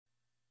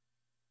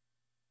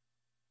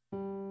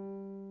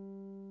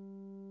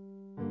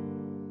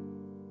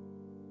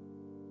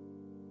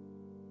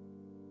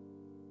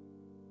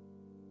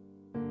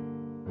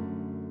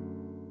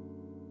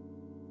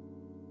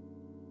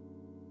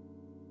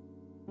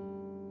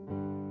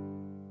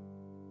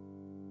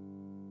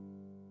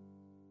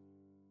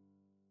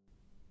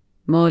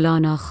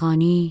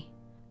مولاناخانی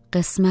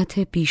قسمت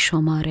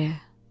بیشماره.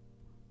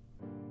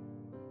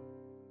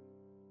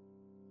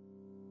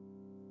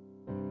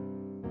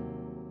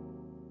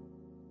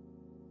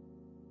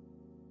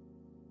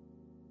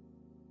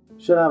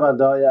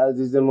 شنونده‌های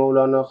عزیز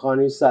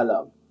مولاناخانی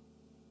سلام.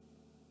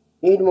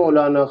 این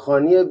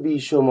مولاناخانی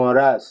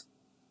بیشماره است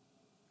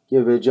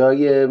که به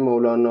جای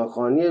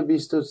مولاناخانی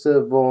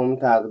 23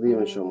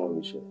 تقدیم شما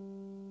میشه.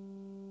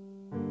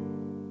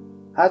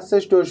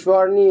 حدسش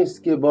دشوار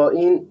نیست که با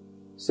این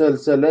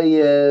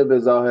سلسله به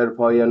ظاهر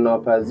پایان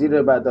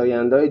ناپذیر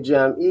بدآیندهای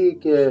جمعی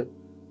که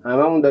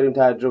هممون داریم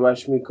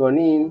تجربهش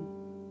میکنیم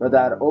و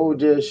در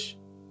اوجش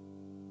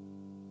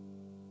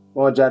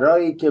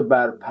ماجرایی که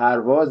بر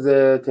پرواز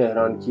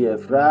تهران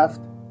کیف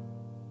رفت،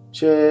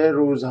 چه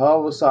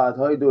روزها و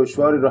ساعتهای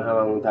دشواری رو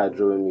هممون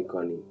تجربه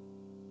میکنیم.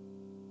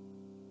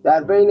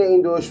 در بین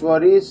این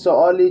دشواری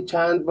سوالی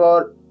چند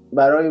بار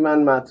برای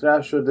من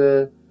مطرح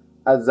شده،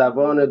 از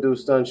زبان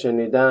دوستان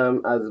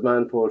شنیدم، از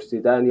من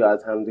پرسیدن یا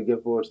از همدیگه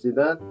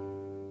پرسیدن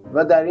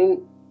و در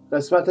این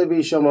قسمت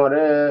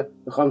بیشماره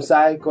میخوام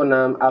سعی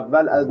کنم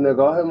اول از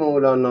نگاه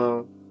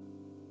مولانا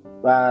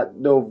و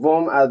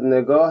دوم از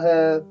نگاه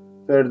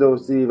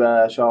فردوسی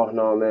و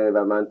شاهنامه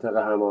و منطق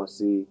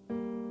حماسی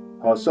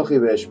پاسخی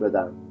بهش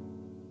بدم.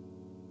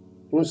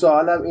 اون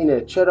سوالم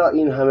اینه: چرا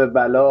این همه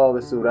بلا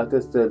به صورت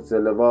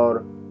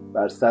سلسله‌وار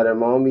بر سر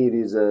ما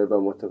میریزه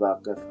و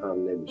متوقف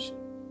هم نمیشه؟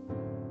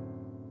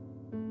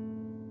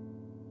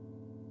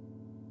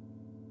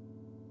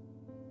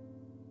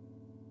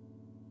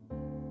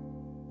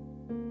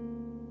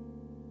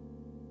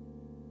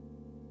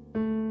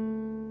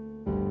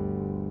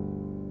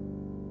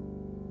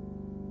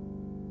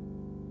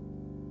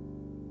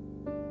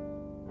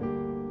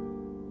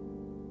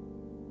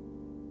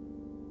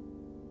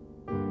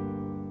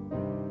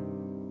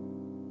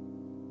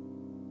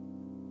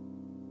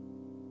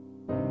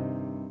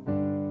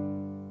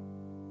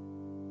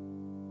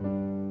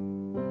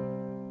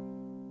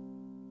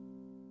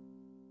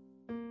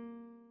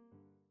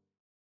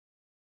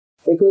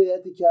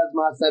 حکایتی که از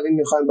مصنوی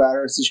میخوایم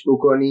بررسیش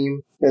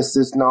بکنیم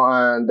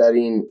استثناءً در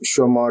این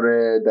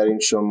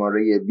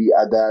شماره بی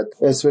عدد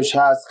اسمش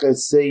هست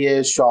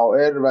قصه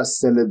شاعر و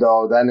صله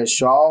دادن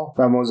شاه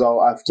و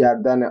مضاعف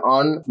کردن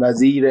آن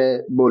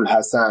وزیر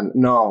بوالحسن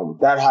نام.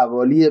 در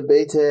حوالی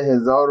بیت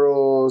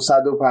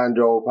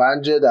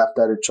 1155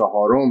 دفتر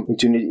 4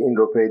 میتونید این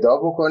رو پیدا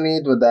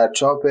بکنید و در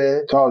چاپ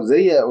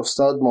تازه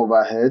استاد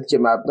موحد که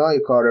مبنای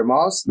کار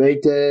ماست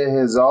بیت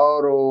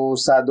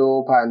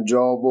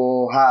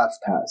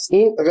 1157 هست.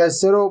 این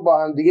قصه رو با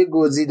هم دیگه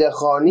گزیده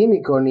خوانی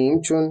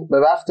میکنیم چون به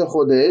وقت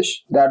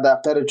خودش در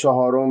دفتر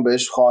 4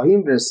 بهش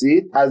خواهیم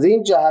رسید. از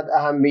این جهت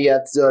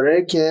اهمیت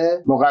داره که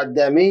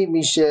مقدمه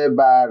میشه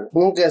بر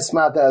اون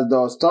قسمت از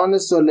داستان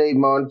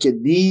سلیمان که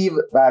دیو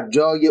بر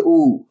جای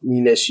او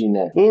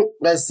مینشینه. این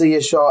قصه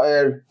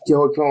شاعر که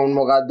حکم اون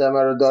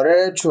مقدمه رو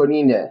داره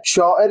چنینه: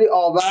 شاعری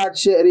آورد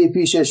شعری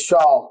پیش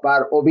شاه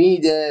بر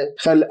امید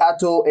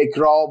خلعت و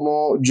اکرام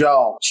و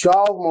جاه.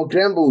 شاه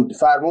مکرم بود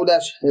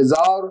فرمودش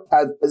 1000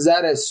 از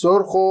زر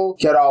سرخ و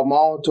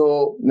کرامات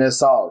و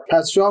نثار.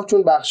 پس شاه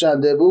چون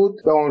بخشنده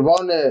بود به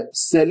عنوان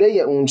صله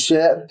اون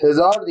شعر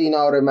 1000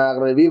 دینار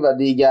مغربی و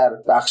دیگر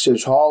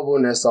بخشش ها و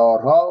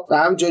نثارها و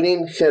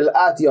همچنین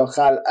خلعت یا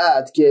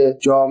خلعت که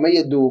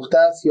جامه دوخته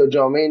است یا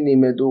جامه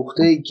نیمه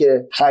دوخته‌ای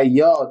که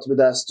خیاط به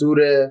دستور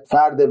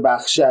فرد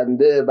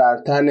بخشنده بر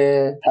تن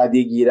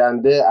هدیه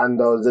گیرنده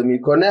اندازه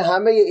میکنه،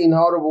 همه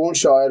اینها رو به اون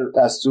شاعر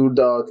دستور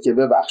داد که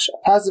ببخشد.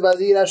 پس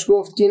وزیرش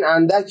گفت که این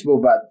اندک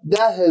بود،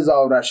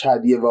 10,000ش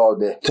هدیه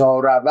واده تا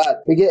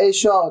رود. میگه ای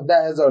شاه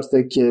 10,000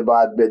 سکه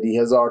باید بدی،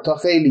 1000 تا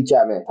خیلی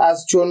کمه.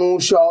 از چنو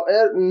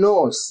شاعر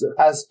نوس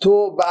از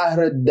تو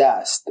بهر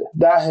دست،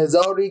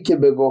 10,000 که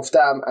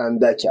بگفتم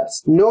اندک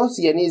است. نوس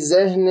یعنی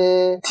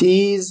ذهن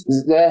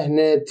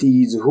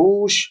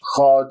تیزهوش،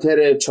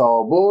 خاطر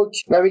چابک.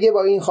 و میگه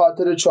با این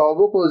خاطر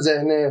چابک و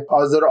ذهن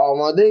حاضر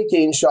آماده‌ای که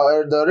این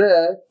شاعر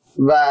داره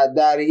و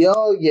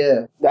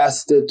دریای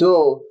دست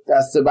تو،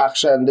 دست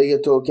بخشنده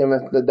تو که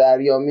مثل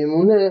دریا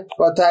میمونه،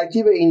 با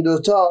ترکیب این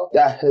دوتا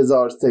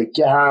 10,000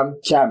 سکه هم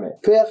کمه.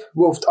 فقه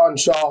گفت آن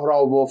شاه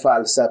را و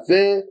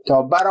فلسفه،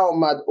 تا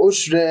برآمد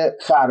عشر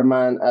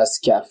خرمن از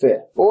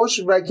کفه.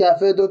 عشر و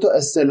کفه دوتا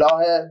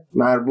اصطلاح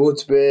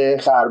مربوط به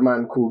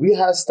خرمنکوبی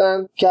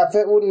هستند. کفه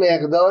اون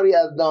مقداری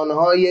از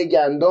دانه‌های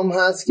گندم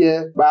هست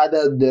که بعد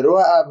از درو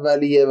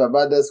اولیه و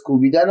بعد از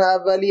کوبیدن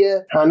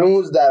اولیه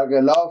هنوز در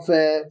غلاف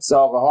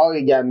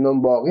ساقه‌های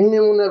گندم باقی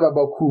میمونه و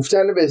با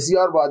کوفتن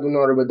بسیار باید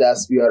اونا رو به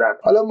دست بیارن.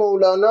 حالا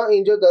مولانا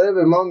اینجا داره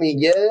به ما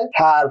میگه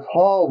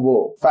حرف‌ها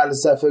و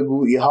فلسفه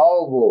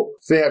گویی‌ها و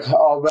فقه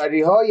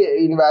آوری‌های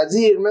این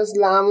وزیر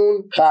مثل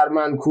همون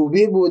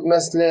خرمنکوبی بود،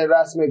 مثل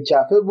رسم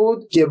کفه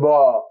بود که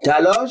با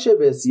تلاش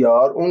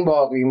بسیار اون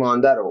باقی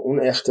مانده رو،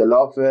 اون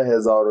اختلاف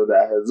 1000 و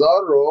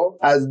 10,000 رو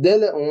از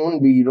دل اون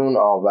بیرون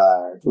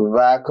آورد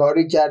و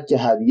کاری کرد که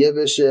هدیه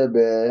بشه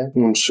به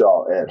اون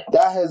شاعر.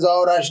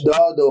 10,000ش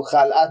داد و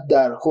خلعت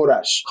در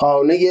خورش،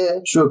 خانه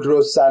شکر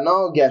و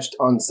ثنا گشت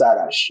آن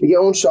سرش. میگه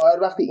اون شاعر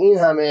وقتی این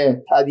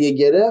همه هدیه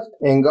گرفت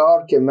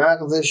انگار که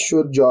مغزش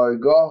شد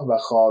جایگاه و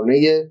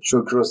خانه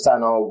شکر و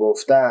ثنا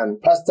گفتن.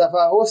 پس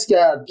تفحص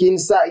کرد که این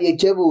سعی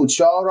که بود،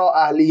 شاه را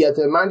اهلیت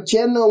من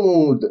که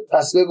نمود.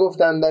 پس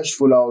بگفتندش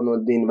فلان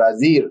الدین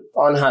وزیر،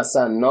 آن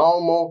حسن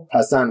نام و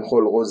حسن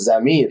خلق و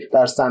ضمیر.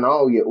 در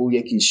ثنای او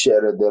یکی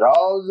شعر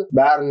دراز،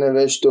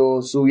 برنوشت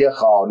و سوی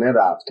خانه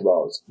رفت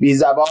باز. بی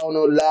زبان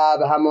و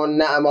لب همان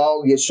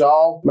نعمای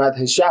شاه،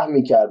 مدح شه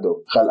می کرد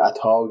و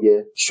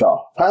خلعتهای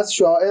شاه. پس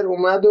شاعر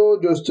اومد و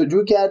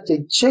جستجو کرد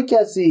که چه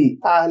کسی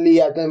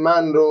اهلیت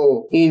من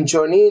رو این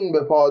چنین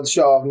به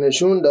پادشاه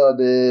نشون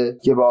داده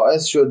که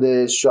باعث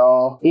شده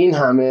شاه این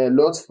همه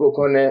لطف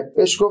بکنه.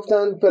 بهش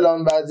گفتن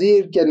فلان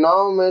وزیر که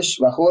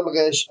نامش و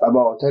خلقش و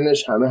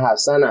باطنش همه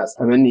حسن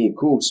است، همه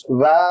نیکوست.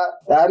 و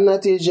در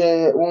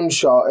نتیجه اون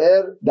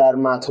شاعر در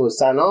مدح و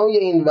ثنای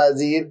این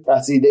وزیر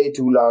قصیده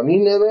طولانی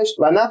نوشت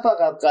و نه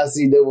فقط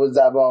قصیده و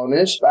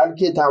زبانش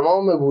بلکه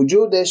تمام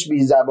وجودش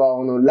بی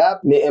زبان و لب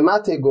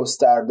نعمت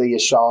گسترده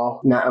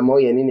شاه، نعما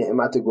یعنی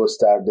نعمت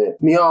گسترده،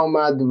 می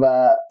آمد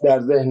و در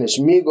ذهنش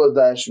می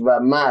گذشت و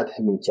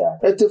مدح می کرد.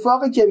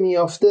 اتفاقی که می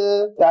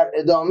افته در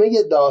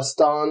ادامه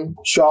داستان،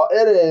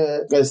 شاعر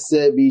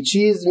قصه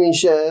بیچیز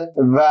میشه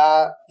و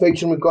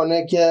فکر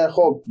میکنه که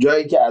خب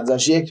جایی که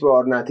ازش یک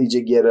بار نتیجه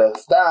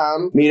گرفتم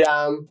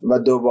میرم و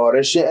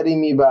دوباره شعری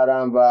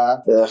میبرم و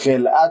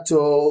خلعت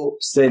و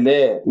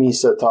صله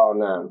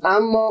میستانم.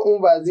 اما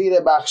اون وزیر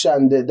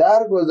بخشنده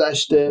در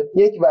گذشته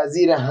یک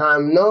وزیر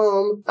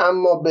همنام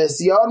اما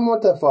بسیار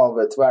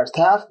متفاوت بر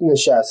تخت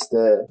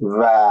نشسته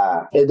و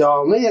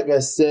ادامه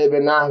قصه به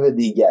نحو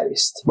دیگری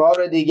است.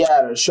 بار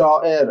دیگر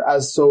شاعر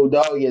از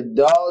سودای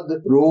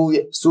داد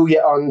روی سوی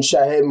آن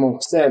شه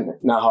محسن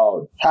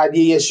نهاد.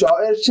 هدیه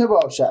شاعر چه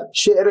باشد؟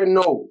 شعر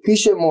نو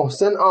پیش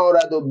محسن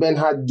آرد و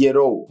بنهد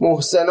گرو.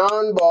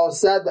 محسنان با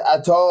صد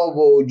عطا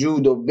و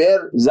جود و بر،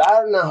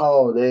 زر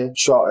نهاده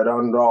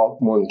شاعران را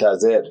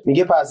منتظر.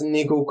 میگه پس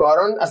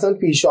نیکوکاران اصلا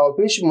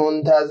پیشاپیش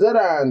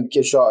منتظرند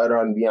که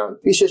شاعران بیان.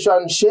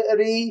 پیششان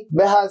شعری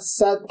به از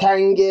صد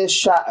تنگ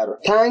شعر.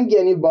 تنگ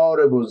یعنی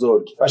بار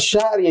بزرگ و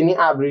شعر یعنی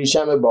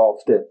ابریشم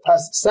بافته.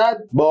 پس 100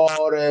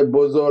 بار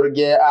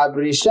بزرگ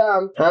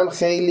ابریشم هم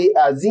خیلی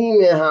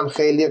عظیمه هم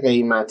خیلی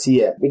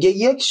قیمتیه. میگه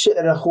یک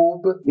شعر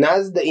خوب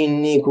نزد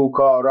این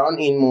نیکوکاران،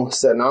 این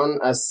محسنان،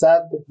 از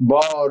 100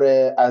 بار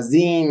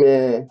عظیم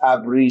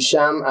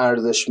ابریشم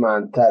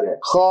ارزشمندتره.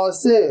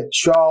 خاصه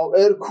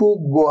شاعر کو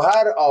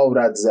گوهر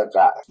آورد ز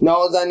قعر.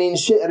 نازنین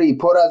شعری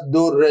پر از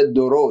در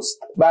درست،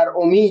 بر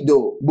امید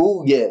و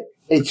بوی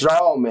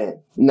اکرام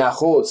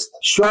نخست.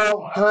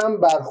 شاه هم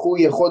بر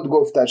خوی خود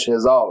گفتش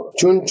هزار،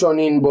 چون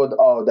این بود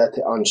عادت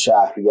آن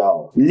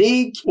شهریار.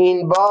 لیک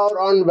این بار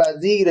آن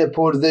وزیر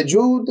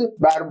پرزجود،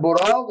 بر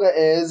براق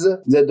عز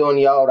ز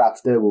دنیا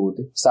رفته بود.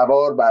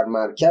 سوار بر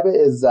مرکب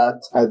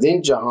عزت از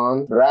این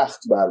جهان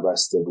رخت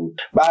بربسته بود.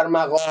 بر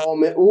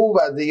مقام او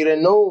وزیر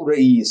نو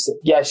رئیس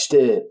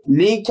گشته،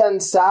 لیکن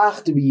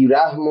سخت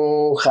بیرحم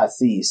و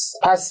خسیس.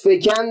 پس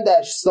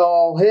فکندش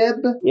صاحب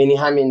یعنی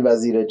همین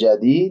وزیر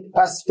جدید،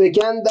 پس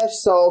فکندش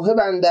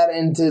صاحب در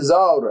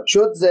انتظار.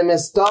 شد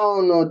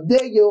زمستان و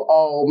دی و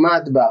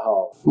آمد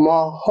بهار.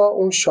 ماها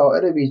اون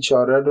شاعر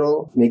بیچاره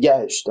رو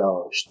نگهش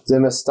داشت.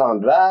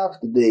 زمستان رفت،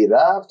 دی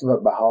رفت و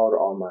بهار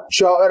آمد.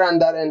 شاعر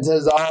در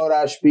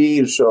انتظارش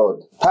پیر شد،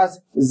 پس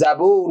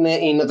زبون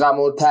این غم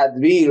و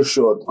تدبیر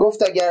شد.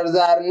 گفت اگر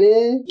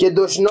زرنه که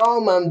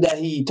دشنامم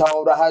دهی،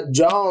 تا رهد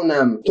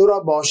جانم تو را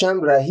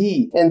باشم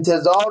رهی.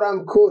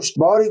 انتظارم کشت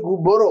باری گو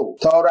برو،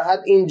 تا رهد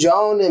این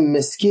جان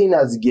مسکین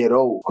از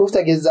گرو. گفت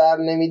اگه زر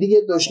نمیدی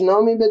که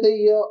دشنامی بده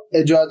یا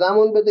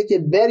اجازمون بده که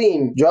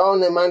بریم،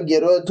 جان من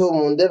گرو تو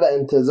مونده و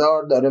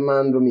انتظار داره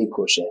من رو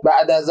میکشه.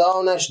 بعد از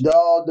آنش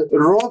داد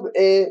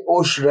ربع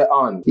عشر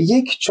آن،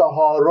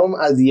 1/4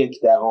 از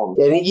 1/10،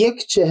 یعنی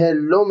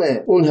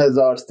 1/40 اون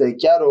 1000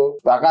 سکه رو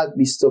فقط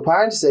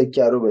 25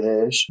 سکه رو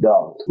بهش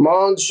داد.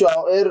 ماند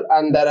شاعر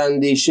اندر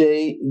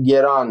اندیشه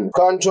گران،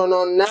 کان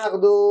چنان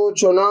نقد و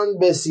چنان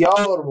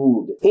بسیار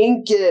بود.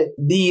 این که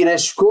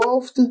دیرش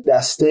گفت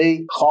دسته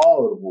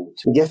خار بود.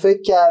 میگه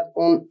فکر کرد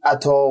اون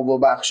عطا و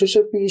بخشش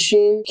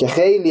پیشین که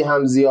خیلی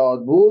هم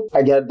زیاد بود،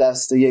 اگر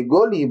دسته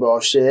گلی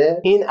باشه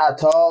این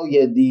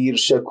عطای دیر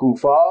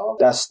شکوفا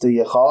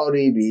دسته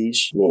خاری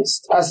بیش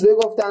نیست. پس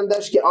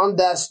بگفتندش که آن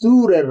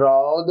دستور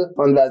راد،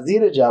 آن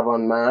وزیر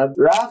جوانمرد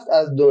رفت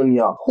از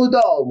دنیا،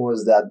 خدا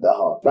مزدت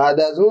دهاد. بعد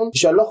از اون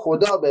انشالله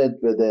خدا بهت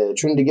بده،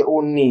 چون دیگه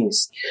اون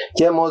نیست.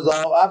 که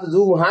مضاعف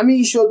زو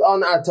همی شد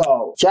آن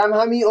عطا، کم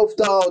همی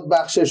افتاد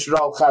بخشش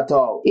را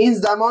خطا. این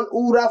زمان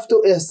او رفت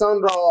و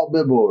احسان را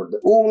ببرد.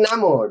 او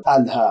نمرد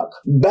الحق،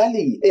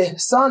 بلی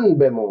احسان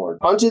بمرد.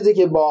 آن چیزی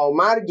که با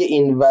مرگ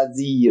این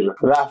وزیر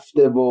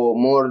رفته و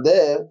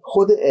مرده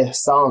خود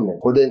احسانه،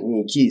 خود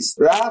نیکیست.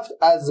 رفت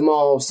از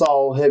ما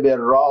صاحب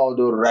راد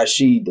و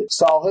رشید،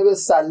 صاحب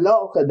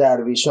سلاخ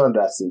درویشان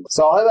رسید.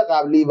 صاحب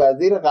قبلی،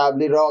 وزیر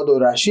قبلی راد و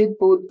رشید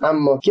بود،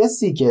 اما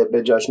کسی که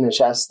به جاش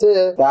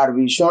نشسته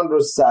درویشان رو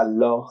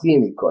سلاخی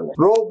میکنه.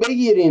 رو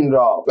بگیرین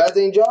را و از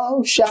اینجا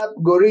شب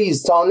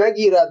گریز، تا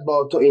نگیرد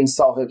با تو این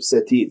صاحب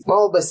ستید.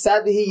 ما به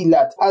 100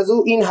 حیلت از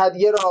او این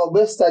هدیه را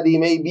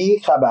بستدیم، ای بی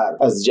خبر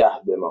از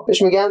جهد ما.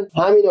 بهش میگن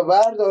همینو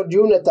وردار،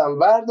 جونتم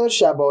وردار،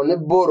 شبانه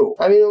برو.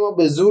 همینو ما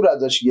به زور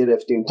ازش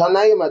گرفتیم، تا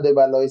نیومده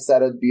بلای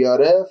سرت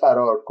بیاره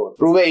فرار کن.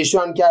 رو به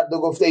ایشان کرد و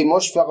گفته ای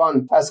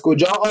مشفقان، از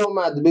کجا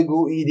آمد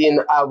بگویید این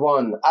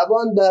اوان.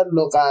 اوان در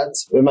لغت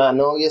به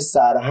معنای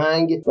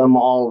سرهنگ و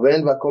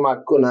معاون و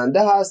کمک کننده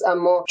هست،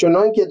 اما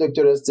چنان که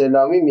دکتر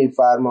استعلامی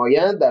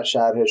میفرمایند در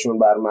شرحشون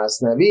بر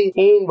مثنوی،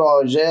 این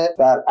واژه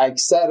در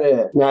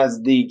اکثر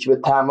نزدیک به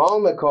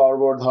تمام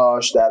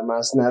کاربردهاش در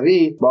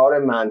مثنوی بار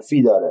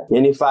منفی داره،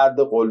 یعنی فرد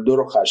قلدر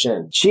و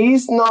خشن.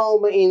 چیست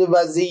نام این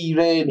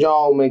وزیر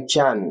جام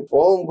کن؟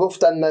 قوم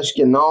گفتندش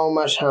که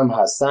نامش هم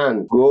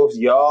حسن. گفت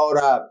یا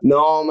رب،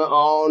 نام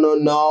آن و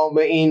نام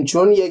این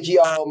چون یکی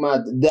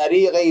آمد،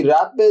 دریغی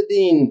رب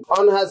بدین.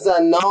 آن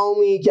حسن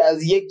نامی که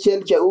از یک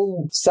کلک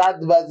او 100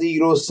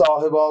 وزیر و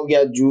صاحب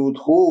آید جود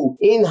خوب.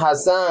 این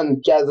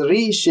حسن که از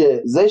ریش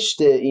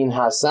زشت این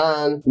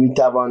حسن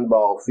میتوان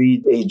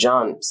بافید ای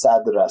جان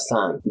 100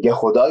 رسن. میگه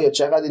خدایا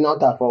چقدر اینا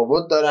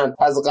تفاوت دارن.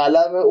 از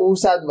قلم او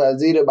 100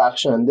 وزیر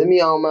بخشنده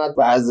می آمد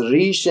و از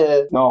ریش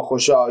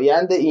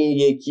ناخوشایند این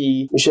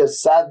یکی میشه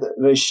 100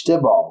 رشته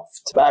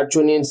بافت. بر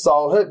چون این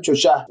صاحب چو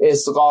شه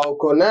اسقا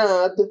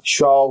کند،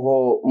 شاه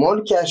و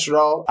ملکش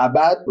را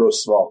ابد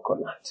رسوا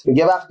کند.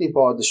 میگه وقتی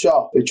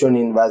پادشاه به چون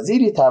این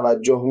وزیری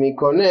توجه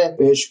میکنه،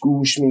 بهش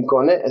گوش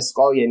میکنه،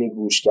 اسقا یعنی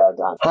گوش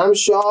کردن، هم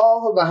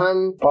شاه و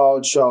هم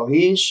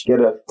پادشاهیش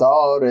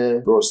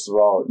گرفتار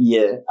رسوایی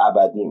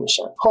ابدی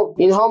میشن. خب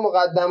اینها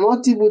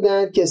مقدماتی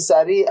بودن که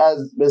سریع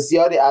از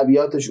بسیاری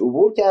ابیاتش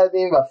عبور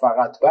کردیم و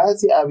فقط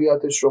بعضی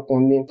ابیاتش رو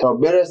خوندیم تا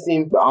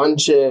برسیم به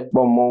آنچه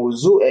با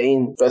موضوع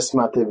این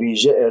قسمت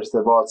ویژه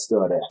ارتباط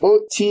داره. اون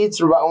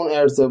تیتر و اون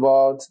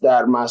ارتباط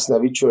در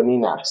مثنوی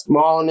چنین است: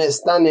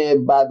 مانستن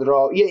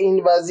بدرایی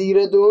این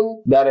وزیر دون،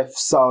 در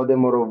افساد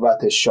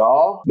مروت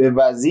شاه، به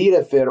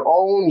وزیر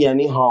فرعون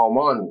یعنی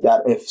هامان،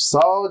 در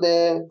افساد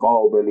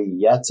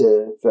قابلیت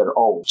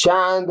فرعون.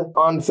 چند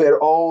آن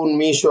فرعون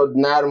میشد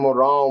نرم و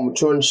رام،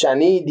 چون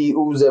شنیدی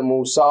اوز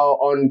موسی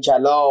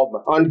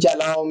آن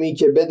کلامی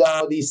که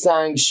بدادی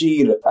سنگ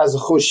شیر، از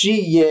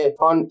خوشی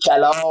آن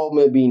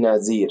کلام بی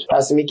نظیر.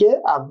 پس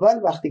میگه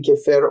اول وقتی که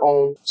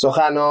فرعون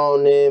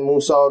سخنان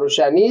موسی رو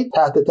شنید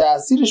تحت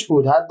تأثیرش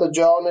بود، حتی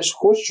جانش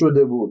خوش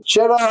شده بود.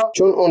 چرا؟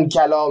 چون اون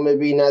کلام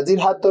بی نظیر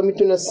حتی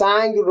میتونه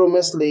سنگ رو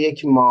مثل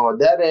یک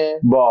مادر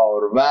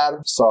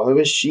بارور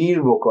صاحب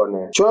شیر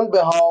بکنه. چون به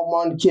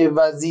هامان که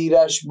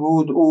وزیرش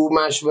بود او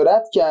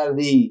مشورت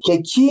کردی، که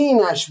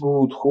کینش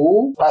بود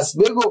خوب، پس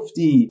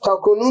بگفتی تا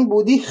کنون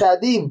بودی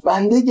خدیو،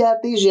 بنده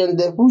گردی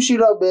ژنده پوشی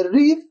را به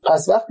ریف.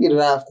 پس وقتی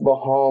رفت با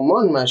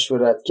هامان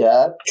مشورت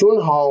کرد، چون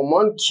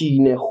هامان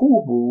کینه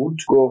خوب بود،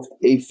 گفت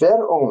ای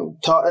فرعون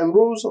تا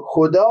امروز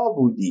خدا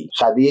بودی.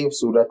 خدیو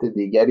صورت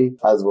دیگری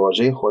از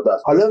واژه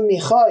خداست. حالا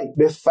میخوای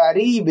به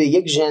فریب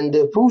یک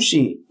ژنده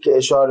پوشی که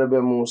اشاره به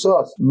موسی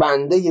است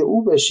بنده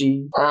او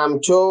بشی؟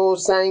 همچو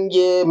سنگ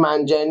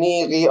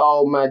منجنیقی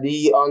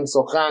آمدی، آن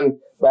سخن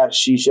بر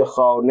شیشه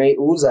خانه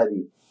او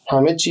زدی.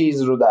 همه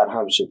چیز رو در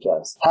هم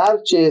شکست.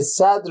 هرچه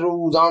 100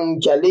 روز آن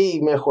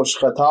کلیم خوش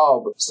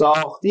خطاب،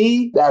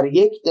 ساختی در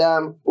یک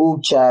دم او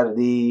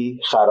کردی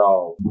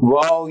خراب.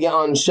 وای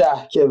آن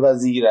شه که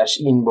وزیرش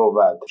این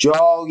بود،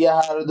 جای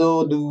هر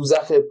دو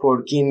دوزخ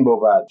پرکین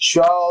بود.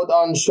 شاد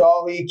آن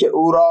شاهی که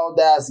او را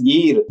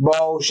دستگیر،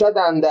 باشد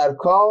اندر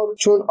کار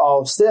چون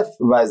آصف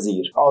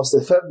وزیر.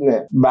 آصف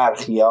ابن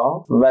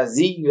برخیا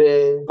وزیر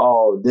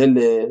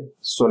عادل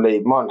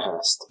سلیمان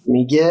هست.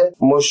 میگه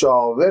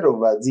مشاور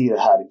و وزیر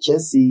هر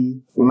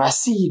کسی،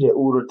 مسیر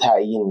او رو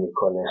تعیین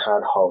میکنه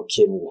هر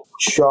حاکمی.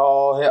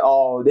 شاه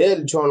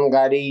عادل چون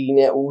قرین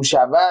او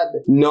شود،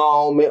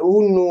 نام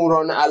او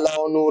نورن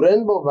علی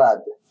نورن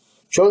بود.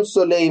 چون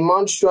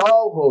سلیمان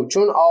شاه و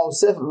چون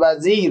آصف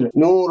وزیر،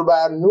 نور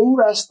بر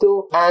نور است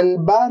و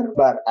عنبر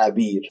بر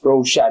عبیر،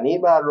 روشنی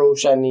بر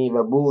روشنی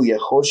و بوی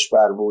خوش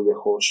بر بوی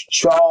خوش.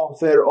 شاه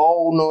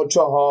فرعون و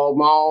چو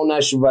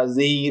هامانش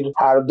وزیر،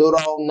 هر دو را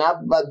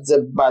نبود ز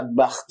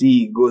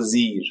بدبختی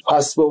گزیر.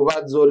 پس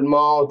بود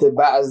ظلمات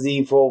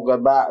بعضی فوق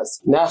بعض،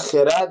 نه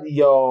خرد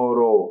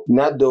یارو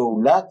نه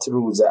دولت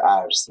روز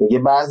عرض. میگه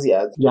بعضی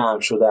از جمع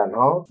شدن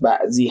ها،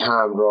 بعضی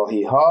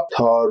همراهی ها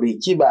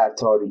تاریکی بر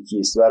تاریکی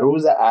است و روز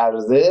روز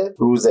عرضه،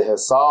 روز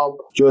حساب،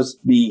 جز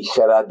بی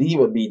خردی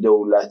و بی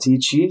دولتی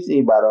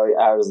چیزی برای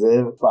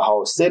عرضه و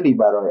حاصلی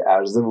برای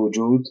عرضه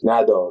وجود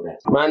نداره.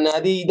 من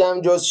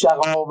ندیدم جز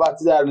شقاوت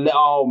در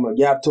لعام،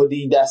 گر تو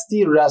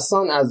دیدستی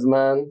رسان از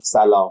من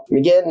سلام.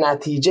 میگه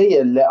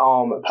نتیجه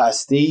لعام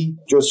پستی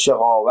جز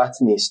شقاوت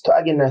نیست، تو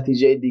اگه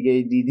نتیجه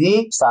دیگه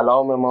دیدی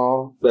سلام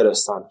ما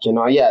برسان،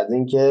 کنایه از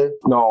این که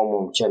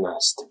ناممکن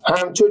است.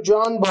 همچو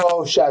جان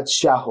باشد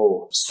شه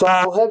و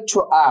صاحب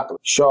چو عقل،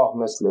 شاه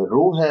مثل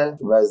روح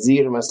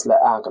وزیر مثل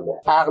عقل.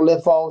 عقل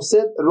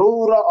فاسد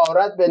روح را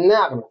آرد به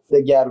نقل،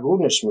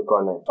 دگرگونش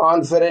میکنه.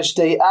 آن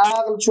فرشته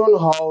عقل چون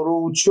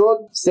هاروت شد،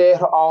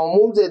 سحر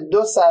آموز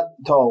 200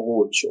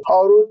 طاغوت شد.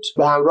 هاروت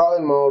به همراه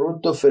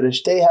ماروت دو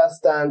فرشته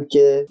هستند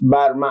که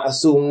بر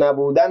معصوم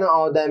نبودن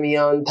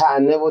آدمیان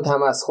طعنه و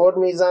تمسخر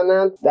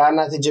میزنند، در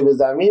نتیجه به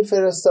زمین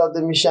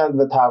فرستاده میشن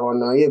و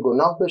توانایی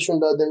گناه بهشون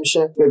داده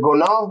میشه، به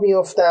گناه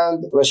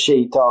میافتند و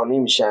شیطانی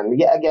میشن.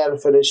 میگه اگر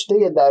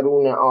فرشته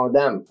درون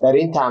آدم در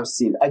این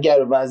تمثیل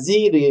اگر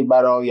وزیری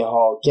برای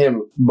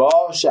حاکم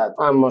باشد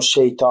اما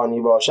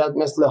شیطانی باشد،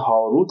 مثل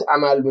هاروت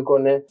عمل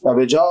میکنه و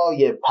به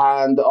جای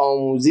پند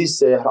آموزی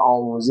سحر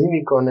آموزی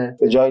میکنه،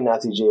 به جای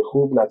نتیجه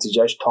خوب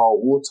نتیجهش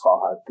طاغوت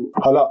خواهد بود.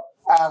 حالا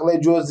عقل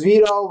جزوی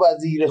را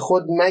وزیر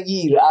خود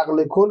مگیر،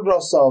 عقل کل را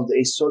ساز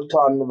ای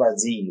سلطان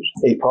وزیر.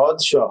 ای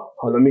پادشاه،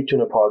 حالا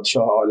میتونه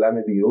پادشاه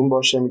عالم بیرون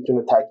باشه،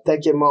 میتونه تک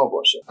تک ما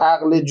باشه.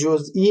 عقل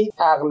جزئی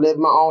عقل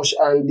معاش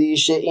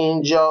اندیش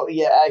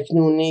اینجایی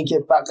اکنونی که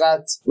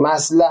فقط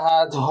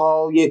مصلحت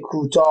های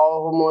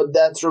کوتاه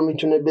مدت رو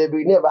میتونه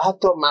ببینه و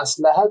حتی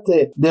مصلحت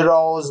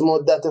دراز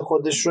مدت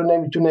خودش رو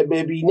نمیتونه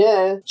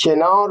ببینه،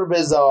 کنار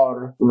بذار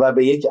و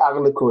به یک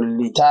عقل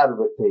کلی تر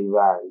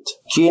بپیوند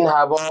که این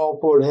هوا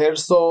پر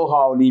حرص و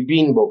حالی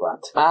بین بود.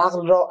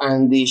 عقل را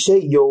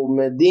اندیشه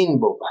یوم دین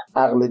بود.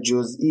 عقل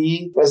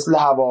جزئی مثل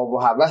هوا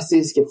و هوسی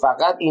است که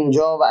فقط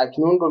اینجا و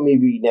اکنون رو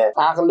میبینه.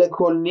 عقل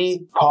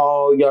کلی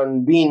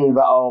پایان بین و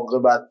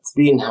عاقبت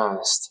بین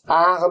هست.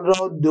 عقل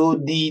را دو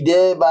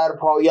دیده بر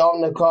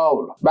پایان کار،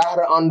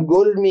 بهر آن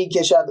گل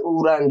میکشد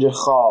او رنج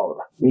خار.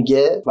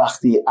 میگه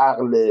وقتی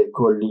عقل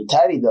کلی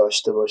تری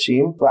داشته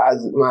باشیم و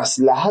از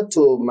مصلحت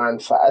و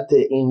منفعت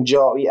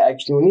اینجایی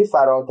اکنونی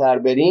فراتر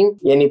بریم،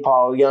 یعنی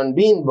پایان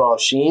بین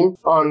باشیم،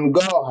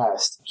 آنگاه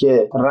هست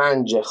که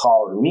رنج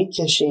خار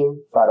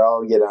میکشیم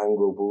برای رنگ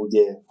و بوی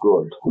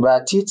گل. و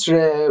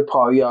تیتر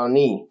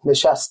پایانی: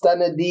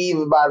 نشستن دیو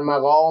بر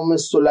مقام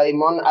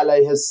سلیمان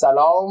علیه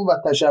السلام و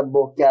تشبه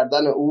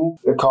کردن او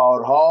به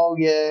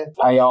کارهای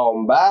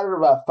پیامبر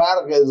و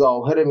فرق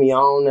ظاهر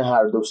میان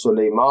هر دو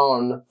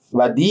سلیمان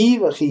و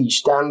دیو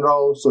خیشتن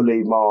را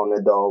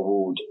سلیمان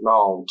داوود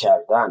نام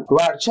کردن.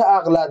 ورچه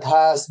عقلت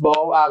هست با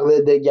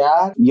عقل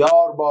دگر،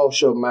 یار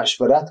باش و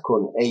مشورت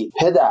کن ای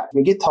پدر.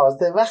 میگه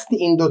تازه وقتی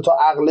این دوتا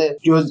عقل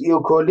جزئی و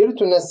کلی رو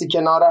تونستی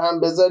کنار هم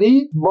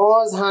بذاری،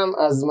 باز هم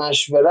از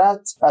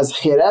مشورت از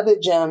خرد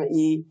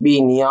جمعی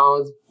بی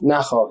نیاز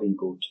نخواهی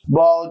بود.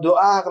 با دو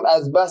عقل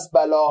از بس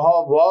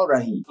بلاها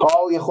وارهی،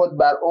 پای خود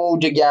بر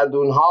اوج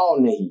گردونها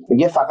نهی.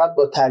 میگه فقط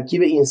با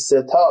ترکیب این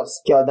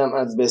ستاست که آدم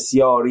از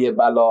بسیاری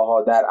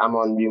بلاها در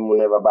امان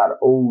بیمونه و بر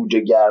اوج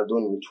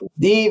گردون میتونه.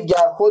 دیو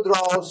گر خود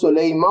را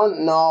سلیمان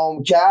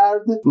نام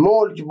کرد،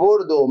 ملک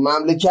برد و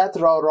مملکت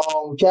را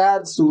رام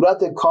کرد.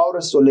 صورت کار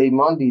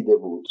سلیمان دیده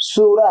بود،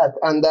 صورت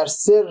اندر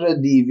سر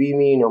دیوی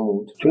می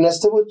نمود.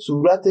 تونسته بود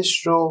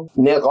صورتش رو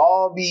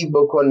نقابی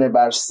بکنه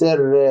بر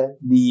سر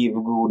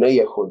دیوگونه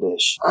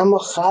خودش. اما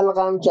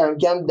خلقم کم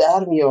کم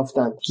در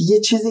میافتن که یه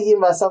چیزی این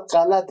وسط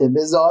غلطه. به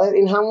ظاهر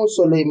این همون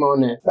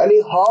سلیمانه، ولی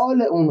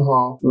حال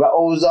اونها و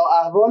اوضاع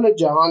احوال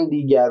جهان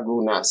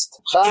دیگرگون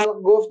است.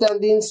 خلق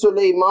گفتند این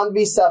سلیمان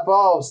بی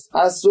صفاست،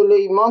 از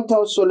سلیمان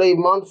تا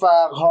سلیمان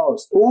فرق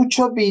هاست. او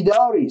چو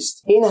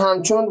بیداریست این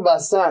همچون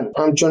وسن،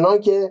 همچنان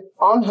که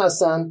آن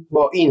حسن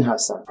با این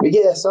حسن.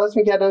 میگه احساس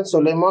میکردن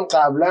سلیمان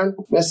قبلا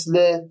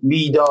مثل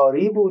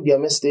بیداری بود یا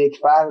مثل یک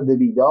فرد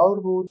بیدار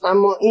بود،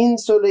 اما این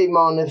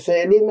سلیمان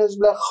فعلی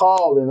مثل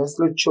خوابه،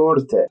 مثل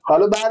چرته.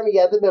 حالا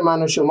برمیگرده به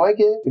من و شما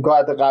که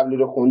حکایت قبلی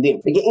رو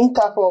خوندیم. میگه این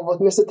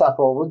تفاوت مثل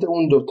تفاوت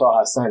اون دوتا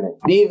حسنه.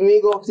 دیو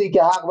میگفتی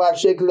که حق بر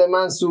شکل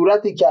من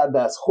صورتی کرده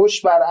است،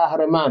 خوش بر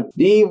اهرمن.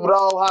 دیو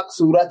را حق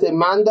صورت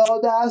من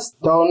داده است،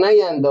 تا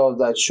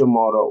نیندازد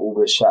شما را او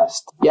به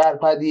شست. گر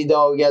پدید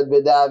آید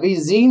به دعوی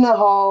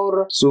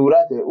زینهار،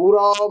 صورت او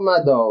را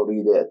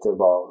مدارید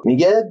اعتبار.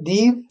 میگه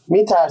دیو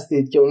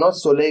میترسید که اونا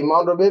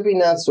سلیمان رو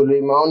ببینن،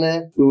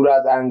 سلیمان دور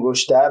از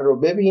انگشتر رو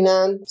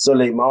ببینن،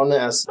 سلیمان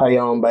از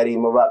پیامبری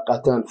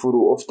موقتا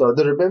فرو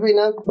افتاده رو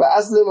ببینن و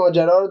اصل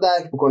ماجرا رو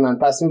درک بکنن.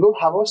 پس میگفت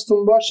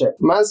حواستون باشه،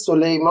 من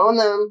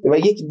سلیمانم و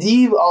یک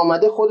دیو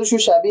آمده خودشو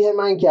شبیه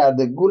من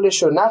کرده،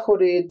 گولشو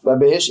نخورید و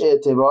بهش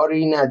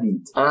اعتباری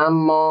ندید.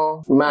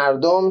 اما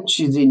مردم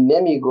چیزی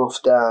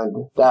نمیگفتند،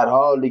 در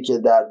حالی که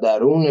در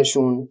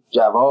درونشون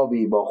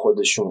جوابی با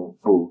خودشون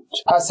بود.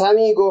 پس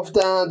همی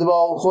گفتند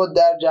با خود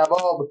در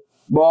جواب،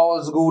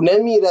 بازگونه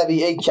می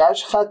روی ای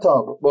کش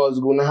خطاب.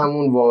 بازگونه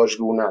همون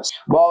واژگونه است.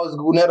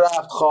 بازگونه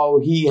رفت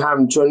خواهی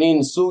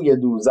همچنین سوی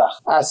دوزخ،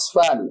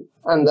 اسفل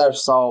اندر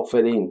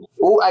سافلین.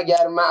 او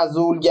اگر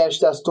معزول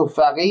گشت از تو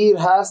فقیر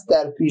هست،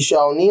 در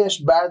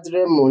پیشانیش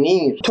بدر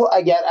منیر. تو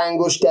اگر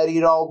انگشتری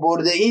را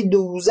برده ای،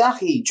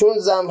 دوزخی چون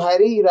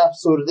زمهریر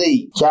افسرده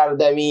ای.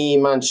 کردمی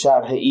من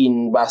شرح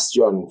این بس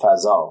جان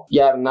فزا،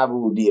 گر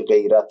نبودی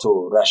غیرت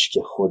و رشک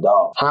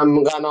خدا.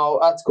 هم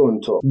قناعت کن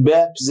تو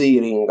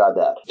بپذیر این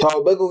قدر، تا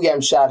بگویم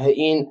شرح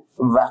این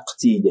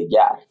وقتی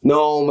دگر.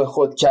 نام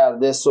خود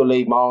کرده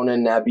سلیمان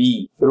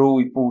نبی،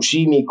 روی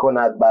پوشی می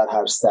کند بر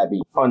هر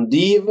سبی. آن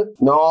دیو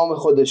نام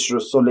خودش رو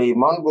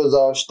سلیمان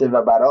گذاشته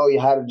و برای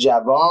هر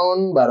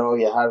جوان،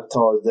 برای هر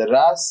تازه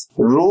رس،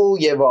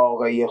 روی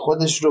واقعی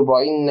خودش رو با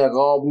این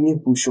نقاب می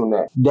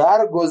پوشونه.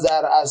 در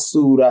گذر از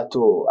صورت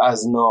و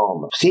از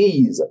نام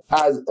خیز،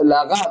 از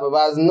لقب و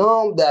از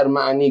نام در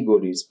معنی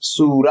گریز.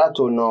 صورت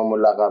و نام و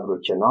لقب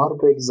رو کنار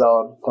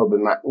بگذار تا به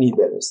معنی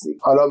برسی.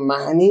 حالا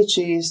معنی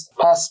چیست؟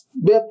 پس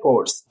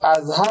بپرس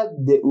از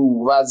حد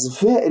او و از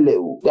فعل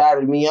او، در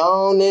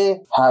میان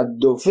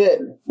حد و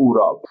فعل او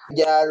را.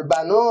 اگر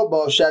بنا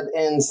باشد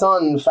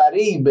انسان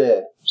فریب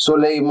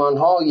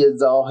سلیمان‌های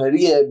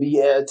ظاهری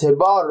بی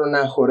اعتبار رو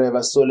نخوره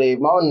و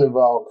سلیمان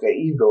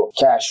واقعی رو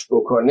کشف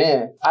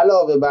بکنه،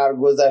 علاوه بر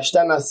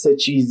گذشتن از سه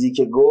چیزی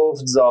که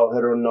گفت،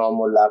 ظاهر و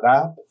نام و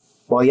لقب،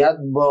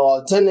 باید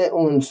باطن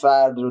اون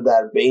فرد رو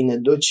در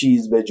بین دو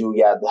چیز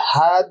بجوید،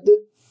 حد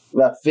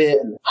و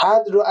فعل.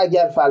 حد رو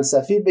اگر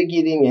فلسفی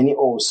بگیریم یعنی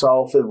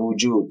اوصاف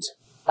وجود،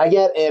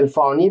 اگر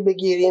عرفانی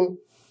بگیریم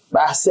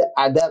بحث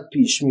ادب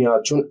پیش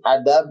میاد، چون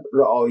ادب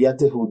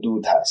رعایت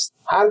حدود هست.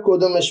 هر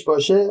کدومش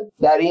باشه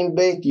در این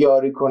بیت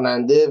یاری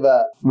کننده و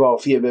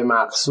وافی به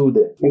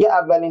مقصوده. میگه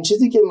اولین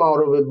چیزی که ما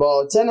رو به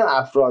باطن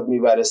افراد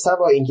میبره،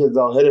 سوا اینکه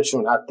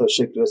ظاهرشون حتی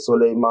شکل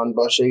سلیمان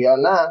باشه یا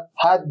نه،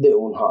 حد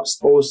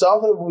اونهاست.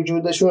 اوصاف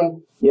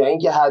وجودشون یا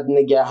اینکه حد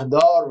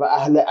نگهدار و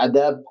اهل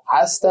ادب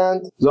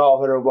هستند،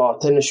 ظاهر و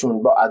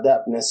باطنشون با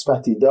ادب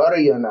نسبتی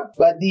داره یا نه،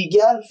 و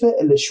دیگر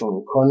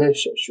فعلشون،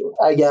 کنششون.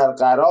 اگر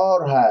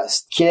قرار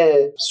هست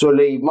که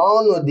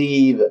سلیمان و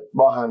دیو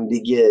با هم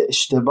دیگه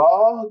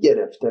اشتباه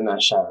گرفته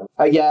نشن،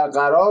 اگر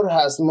قرار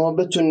هست ما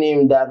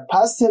بتونیم در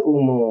پس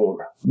امور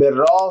به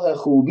راه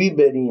خوبی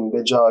بریم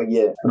به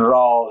جای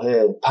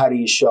راه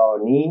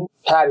پریشانی،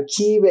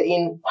 ترکیب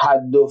این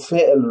حد و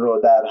فعل رو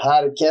در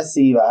هر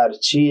کسی و هر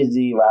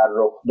چیزی و هر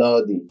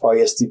رخدادی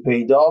بایستی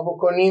پیدا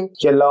بکنیم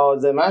که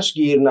لازمش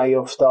گیر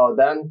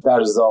نیفتادن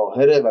در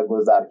ظاهره و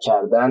گذر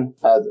کردن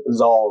از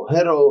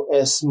ظاهر و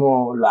اسم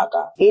و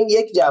لقب. این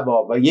یک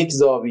جواب و یک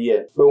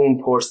زاویه به اون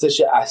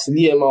پرسش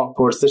اصلی ما،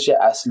 پرسش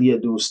اصلی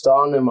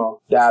دوستان ما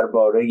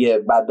درباره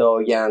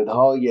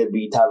بدایندهای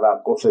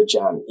بی‌توقف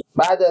جمعی.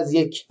 بعد از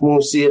یک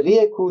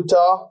موسیقی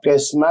کوتاه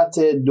قسمت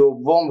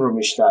دوم رو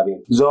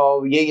میشنویم.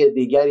 زاویه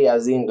دیگری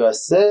از این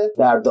قصه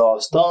در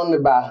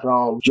داستان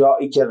بهرام،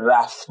 جایی که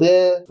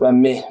رفته و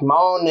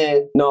مهمان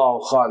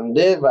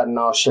ناخوانده و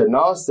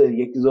ناشناس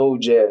یک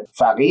زوج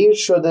فقیر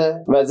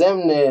شده و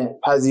ضمن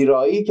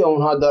پذیرایی که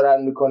اونها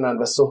دارن میکنن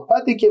و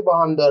صحبتی که با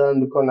هم دارن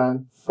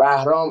میکنن،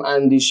 بهرام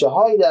اندیشه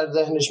هایی در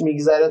ذهنش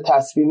میگذره،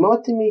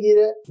 تصمیماتی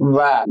میگیره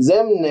و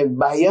ضمن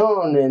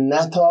بیان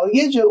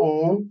نتایج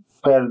اون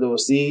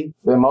فردوسی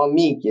به ما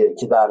میگه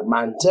که در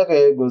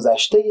منطق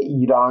گذشته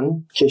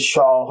ایران که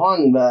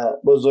شاهان و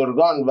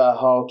بزرگان و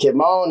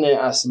حاکمان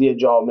اصلی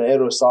جامعه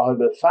رو صاحب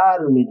فر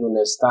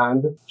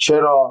میدونستند،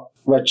 چرا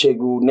و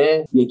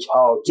چگونه یک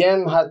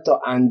حاکم حتی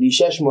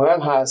اندیشش مهم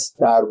هست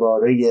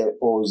درباره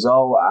اوضاع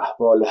و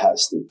احوال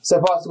هستی.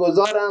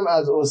 سپاسگزارم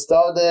از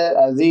استاد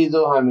عزیز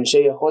و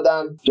همیشه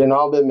خودم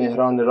جناب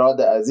مهران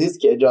راد عزیز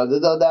که اجازه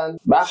دادن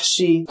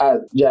بخشی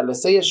از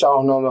جلسه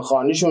شاهنامه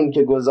خوانیشون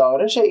که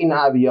گزارش این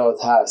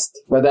ابیات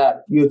هست و در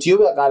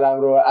یوتیوب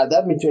قلمرو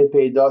ادب میتونید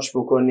پیداش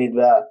بکنید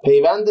و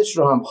پیوندش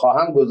رو هم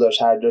خواهم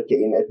گذاشت هر جا که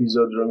این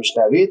اپیزود رو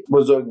میشنوید،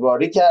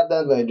 بزرگواری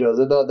کردن و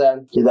اجازه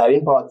دادن که در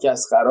این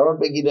پادکست قرار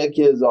بگیره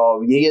که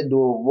زاویه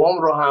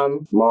دوم رو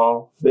هم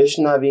ما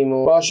بشنویم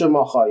و با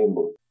شما خواهیم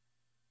بود.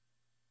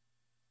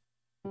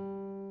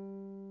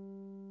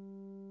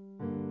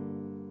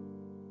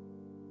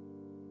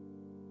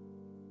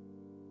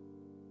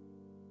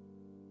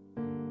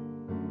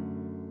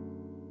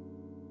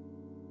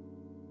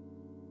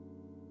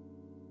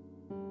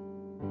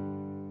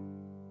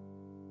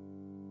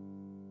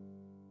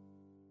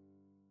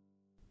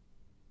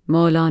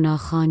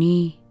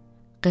 مولاناخانی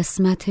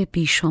قسمت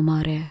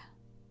بیشماره.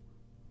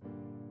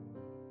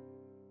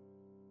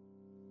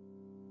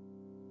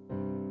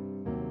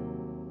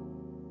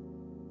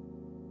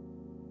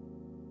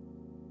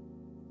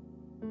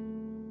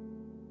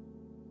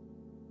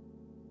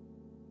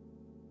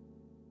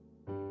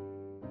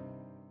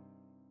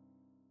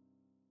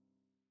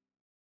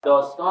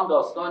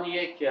 داستان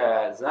یک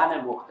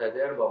زن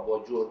مقتدر و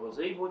با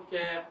جربزه‌ای بود که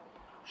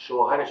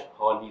شوهرش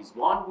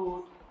پالیزبان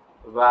بود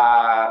و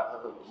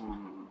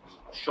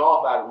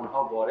شاه بر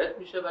اونها وارد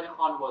میشه ولی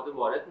خانواده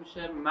وارد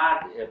میشه.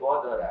 مرد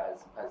ابا داره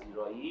از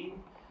پذیرایی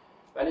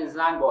ولی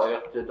زن با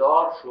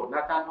اقتدار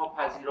نه تنها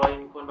پذیرایی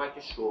میکنه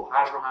بلکه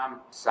شوهر رو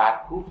هم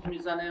سرکوفت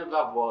میزنه و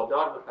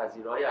وادار به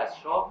پذیرایی از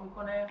شاه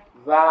میکنه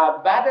و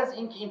بعد از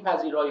اینکه این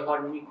پذیرایی ها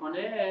رو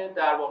میکنه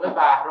در واقع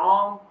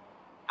بهرام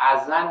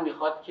از زن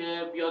میخواد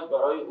که بیاد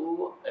برای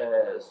او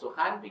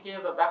سخن بگه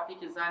و وقتی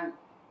که زن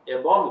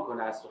ابا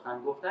میکنه از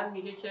سخن گفتن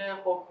میگه که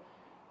خب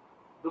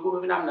بگو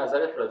ببینم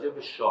نظرت راجع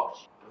به شاه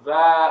چیه.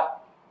 و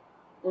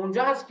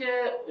اونجا هست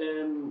که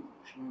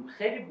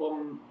خیلی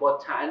با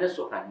طعنه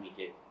سخن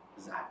میگه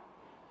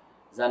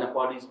زن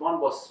پالیزبان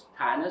با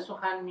طعنه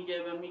سخن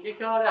میگه و میگه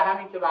که آره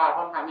همین که به هر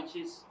حال همه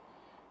چیز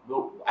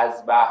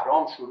از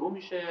بهرام شروع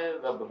میشه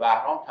و به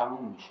بهرام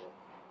تموم میشه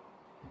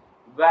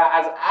و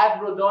از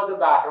عدل و داد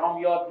بهرام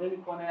یاد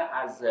نمیکنه،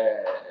 از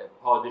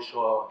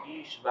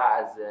پادشاهیش و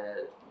از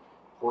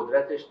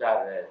قدرتش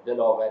در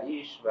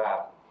دلاوریش و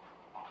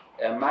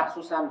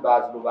مخصوصا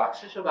بذل و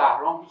بخشش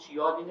بهرام هیچ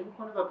یادی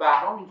نمیکنه و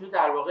بهرام اینجا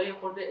در واقع یه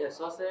خورده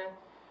احساس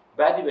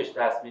بدی بهش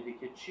دست میده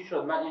که چی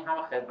شد من این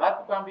همه خدمت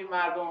میکنم به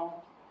مردم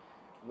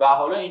و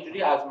حالا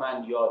اینجوری از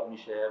من یاد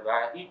میشه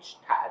و هیچ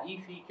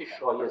تعریفی که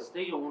شایسته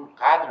اون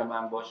قدر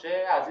من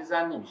باشه از این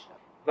زن نمیشه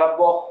و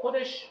با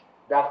خودش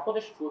در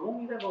خودش فرو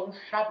میره و اون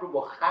شب رو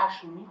با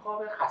خشم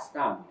میخوابه، خسته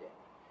بوده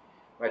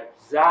و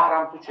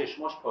زهرم تو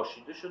چشماش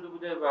پاشیده شده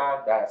بوده و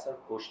در اثر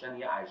کشتن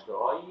یه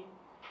اژدهایی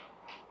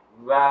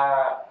و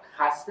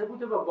خسته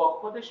بوده و با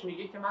خودش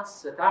میگه که من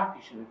ستم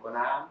پیش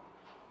میکنم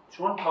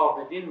چون تا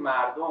به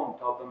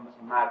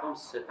مردم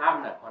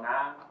ستم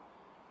نکنم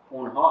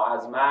اونها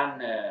از من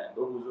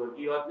به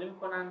بزرگی یاد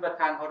نمیکنن و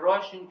تنها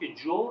راهش این که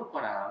جور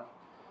کنم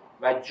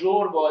و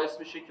جور باعث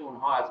بشه که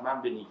اونها از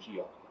من به نیکی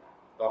یاد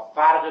کنن و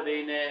فرق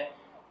بین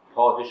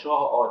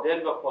پادشاه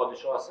عادل و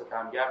پادشاه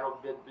ستمگر رو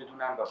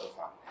بدونن و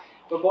بفهمن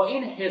و با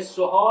این حس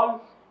و حال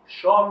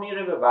شاه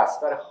میره به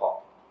بستر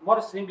خواب. ما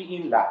رسیدیم به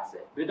این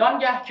لحظه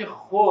بدانگه که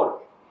خور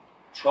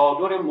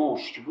چادر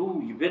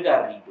مشکبوی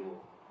بدرید و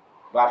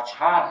بر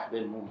چرخ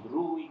بنمود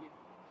روی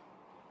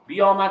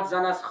بیامد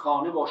زن از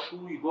خانه با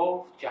شوی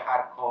گفت که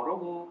هر کاره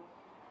و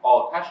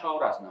آتش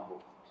آر از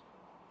نهفت.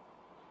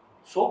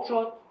 صبح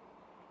شد،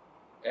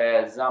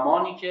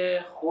 زمانی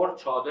که خور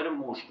چادر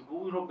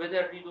مشکبوی رو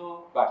بدرید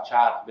و بر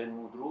چرخ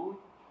بنمود روی،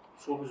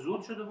 صبح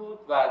زود شده بود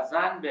و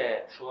زن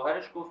به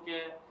شوهرش گفت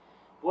که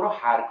برو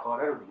هر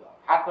کاره رو بیار.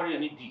 هر کاره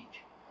یعنی دیگ.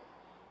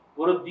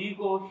 برو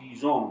دیگ و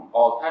هیزم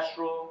آتش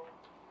رو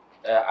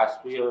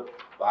از توی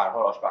به هر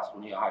حال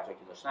آشپزخونه یا هر جا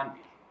که داشتن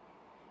بیار.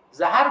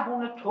 زهر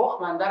گونه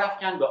تخم اندر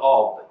افکن به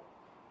آب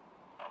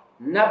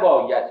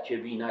نباید که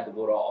بیند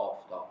ورا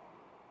آفتاب.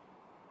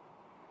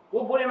 و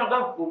برو یه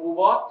مقدار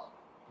حبوبات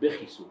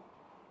بخیسون،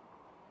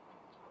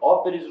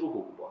 آب بریز رو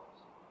حبوبات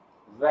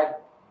و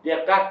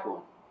دقت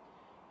کن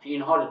که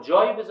اینها رو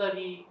جایی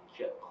بذاری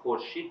که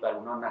خورشید بر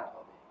اونا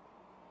نتابه.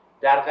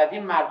 در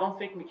قدیم مردم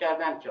فکر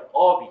میکردن که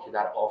آبی که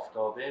در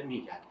آفتابه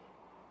میگرده،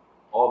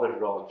 آب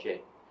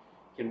راکه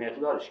که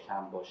مقدارش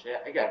کم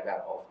باشه اگر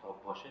در آفتاب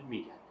باشه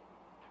میگرده.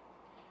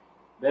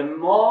 به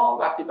ما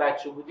وقتی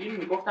بچه بودیم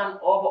میگفتن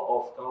آب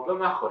آفتابه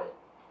مخوره.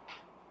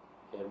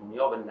 کرمونی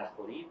آب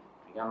نخورید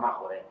میگن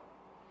مخوره.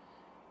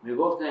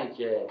 میگفتن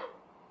که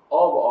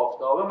آب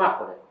آفتابه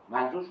مخوره.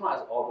 منظورشون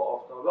از آب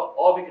آفتابه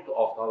آبی که تو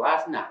آفتابه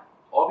هست نه،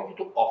 آبی که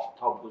تو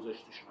آفتاب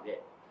گذاشته شده.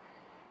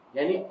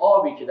 یعنی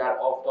آبی که در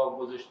آفتاب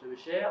گذاشته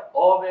بشه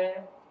آب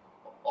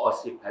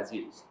آسیب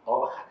پذیری است،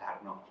 آب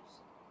خطرناکی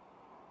است.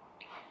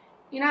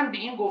 اینم به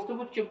این گفته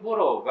بود که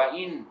برو و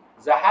این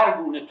زهر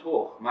گونه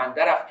تخم من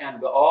درافکن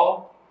به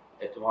آب،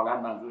 احتمالاً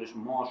منظورش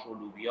ماش و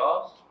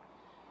لوبیاست،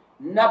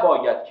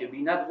 نباید که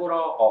بیند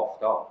ورا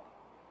آفتاب.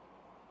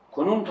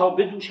 کنون تا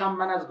بدوشم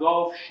من از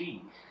گاو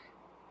شیر،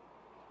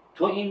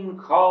 تو این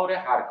کار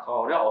هر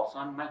کاره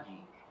آسان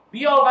مگیر.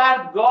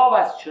 بیاورد گاو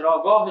از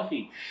چراگاه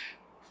خیش،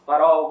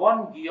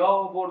 فراوان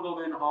گیا برد و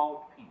بنهاد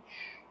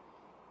پیش.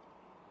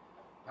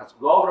 پس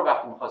گاو رو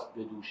وقتی میخواست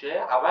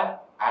بدوشه اول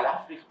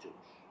علف ریخت جلوش،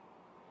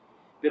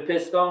 به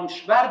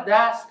پستانشور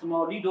دست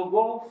مالید و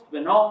گفت به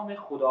نام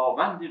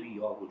خداوند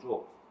بیار و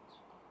جفت.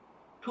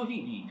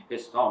 تهی دید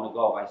پستان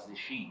گاوش ز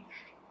شیر،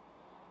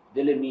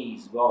 دل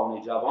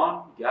میزبان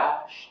جوان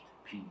گشت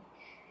پیر.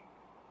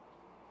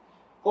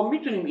 خب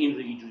میتونیم این رو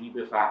اینجوری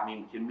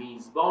بفهمیم که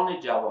میزبان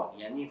جوان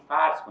یعنی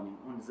فرض کنیم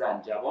اون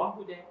زن جوان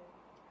بوده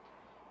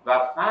و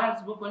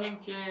فرض بکنیم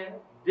که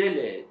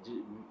دل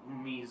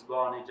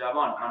میزبان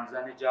جوان هم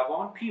زن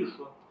جوان پیر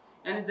شد،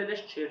 یعنی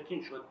دلش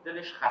چرکین شد،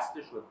 دلش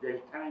خسته شد،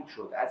 دلتنگ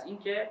شد از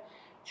اینکه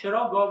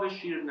چرا گاو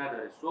شیر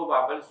نداره. صبح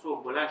اول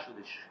صبح بلند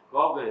شدش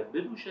گاو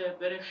بدوشه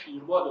بره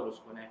شیربا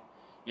درست کنه،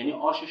 یعنی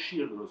آش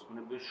شیر درست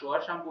کنه. به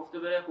شوهرش هم گفته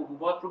بره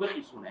حبوبات رو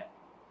بخیسونه.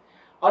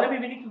 حالا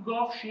میبینی که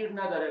گاو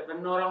شیر نداره و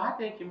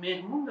ناراحته که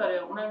مهمون داره،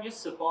 اونم یه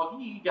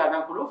سپاهی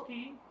گردن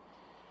کلفتی.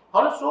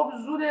 حالا صبح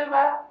زوده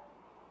و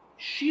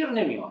شیر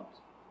نمیاد.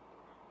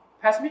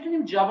 پس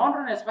میتونیم جوان رو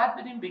نسبت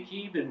بدیم به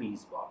کی؟ به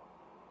میزبان.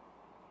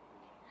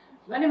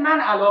 ولی من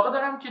علاقه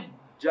دارم که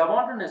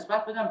جوان رو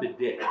نسبت بدم به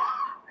دل.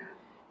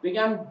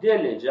 بگم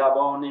دل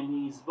جوان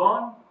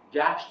میزبان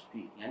گشت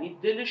پیر، یعنی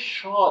دل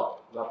شاد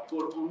و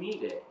پر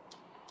امید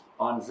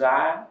آن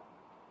زن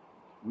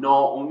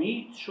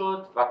ناامید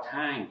شد و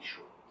تنگ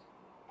شد.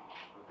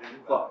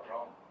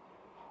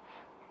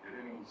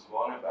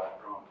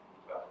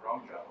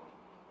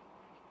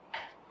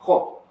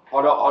 خب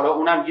حالا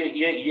اونم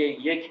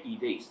یک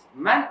ایده است.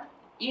 من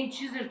این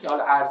چیزی که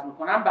حالا عرض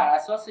میکنم بر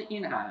اساس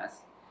این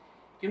هست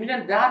که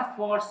میدن در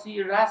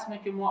فارسی رسمه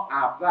که ما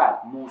اول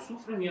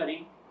موصوف رو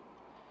میاریم،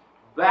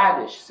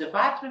 بعدش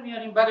صفت رو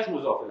میاریم، بعدش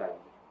مضاف الیه.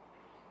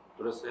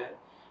 درسته؟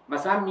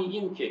 مثلا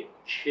میگیم که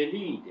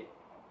کلید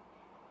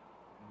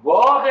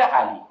باغ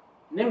علی،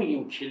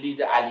 نمیگیم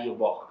کلید علی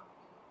باغ.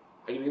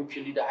 اگه بگیم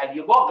کلید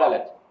علی باغ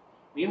غلطه،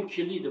 میگیم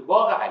کلید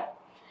باغ علی.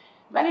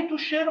 ولی تو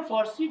شعر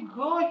فارسی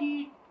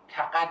گاهی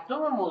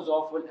تقدم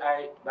مضاف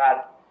الیه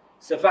بر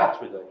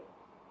صفت رو داریم.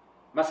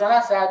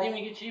 مثلا سعدی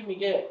میگه چی؟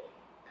 میگه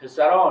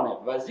پسران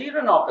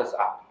وزیر ناقص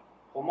عقل.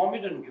 خب ما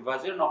میدونیم که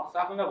وزیر ناقص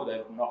عقل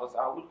نبوده، ناقص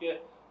عقل بود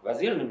که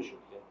وزیر نمیشد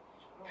که.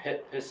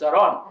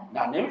 پسران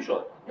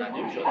نمیشد.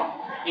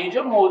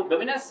 اینجا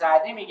ببینید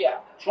سعدی میگه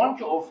چون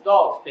که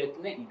افتاد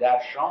فتنه ای در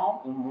شام،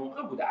 اون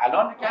موقع بوده،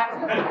 الان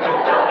کرد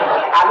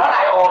الان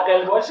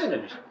عاقل باشه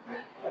نمیشه.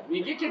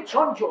 میگه که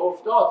چون که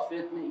افتاد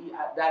فتنه ای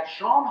در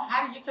شام،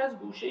 هر یک از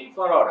گوشه ای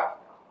فرا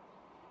رفت.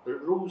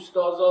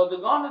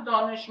 روستازادگان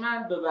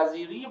دانشمند به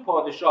وزیری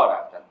پادشاه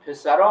رفتند.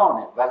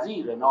 پسران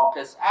وزیر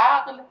ناقص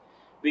عقل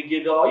به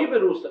گدایی به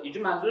روستا.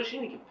 اینجا منظورش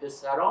اینه که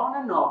پسران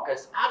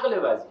ناقص عقل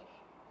وزیر.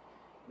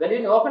 ولی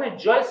نگاه کنه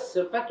جای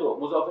صفت و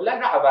مضاف الیه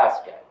رو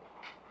عوض کرده.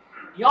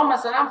 یا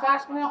مثلا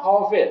فرض کنه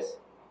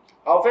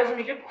حافظ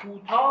میگه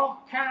کوتاه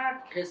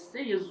کرد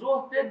قصه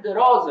زهد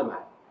دراز من.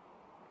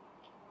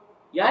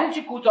 یعنی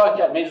چی کوتاه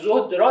کرد؟ می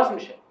زهد دراز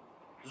میشه؟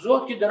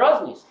 زهد که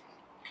دراز نیست،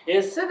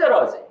 قصه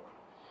درازه.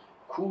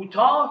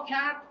 کوتاه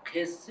کرد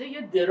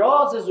قصه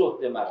دراز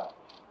زهد مرا.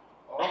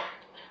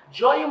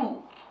 جای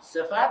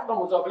صفت و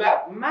مضاف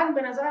الیه، من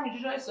به نظرم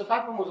اینجا جای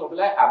صفت و مضاف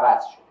الیه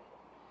عوض شده.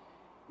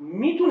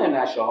 میتونه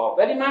نشه ها،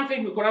 ولی من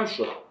فکر میکنم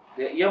شده.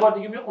 یه بار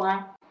دیگه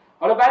میخونم،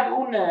 حالا بعد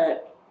اون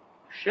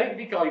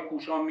شکلی که آی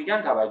کوشان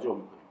میگن توجه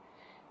میکنیم.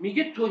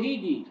 میگه توهی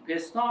دید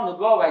پستان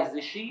گاو ز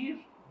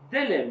شیر،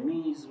 دل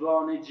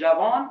میزبان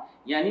جوان،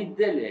 یعنی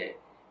دل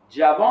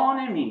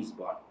جوان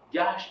میزبان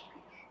گشت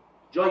پیر.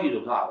 جایی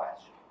دوتا عوض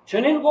شد.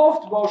 چنین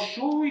گفت با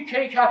شوی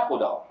کی کرد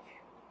خدا.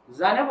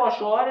 زنه با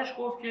شوهرش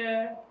گفت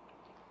که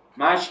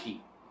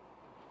مشتی.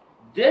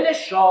 دل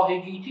شاه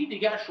گیتی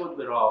دیگر شد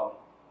به راه.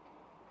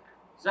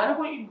 زنه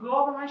گفت این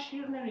گاو به من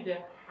شیر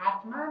نمیده،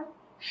 حتما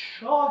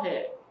شاه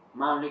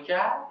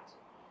مملکت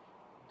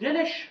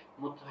دلش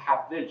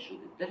متحول شده،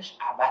 دلش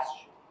عوض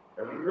شده،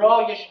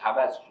 رایش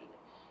عوض شده،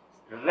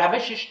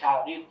 روشش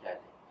تغییر کرده.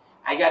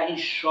 اگر این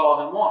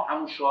شاه ما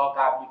همون شاه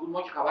قبلی بود،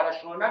 ما که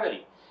خبرش رو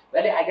نداریم،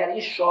 ولی اگر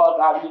این شاه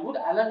قبلی بود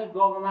الان این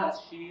گاو من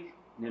از شیر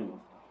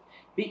نمی‌افتاد.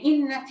 به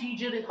این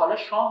نتیجه حالا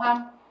شاه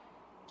هم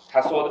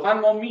تصادفاً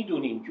ما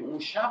میدونیم که اون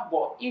شب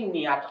با این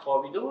نیت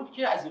خوابیده بود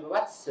که از این به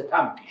بعد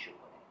ستم پیشه کنه.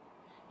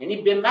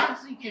 یعنی به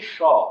محضی که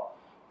شاه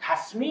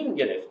تصمیم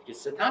گرفت که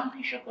ستم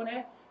پیشه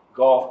کنه،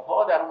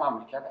 گاوها در اون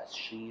مملکت از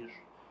شیر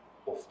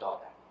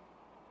افتادن.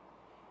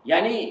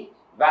 یعنی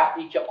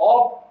وقتی که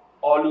آب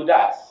آلوده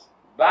است،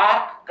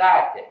 برق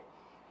قطعه،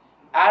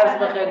 عرض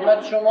به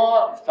خدمت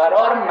شما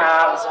فرار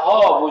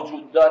مغزها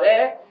وجود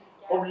داره،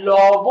 خب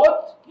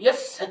لابد یه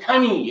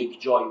ستمی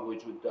یک جای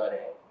وجود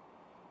داره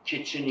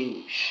که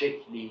چنین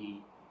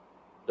شکلی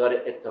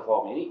داره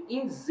اتفاق. یعنی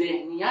این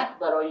ذهنیت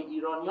برای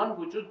ایرانیان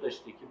وجود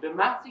داشته که به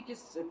محضی که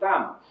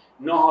ستم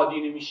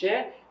نهادینه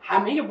میشه،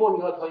 همه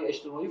بنیادهای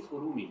اجتماعی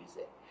فرو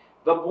میریزه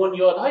و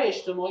بنیادهای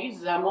اجتماعی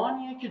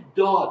زمانیه که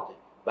داد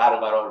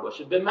برقرار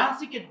باشه. به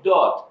محضی که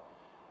داد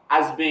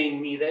از بین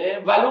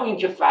میره، ولو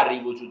اینکه فری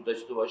وجود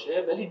داشته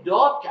باشه، ولی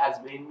داد که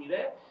از بین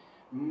میره،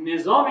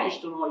 نظام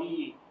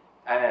اجتماعی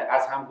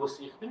از هم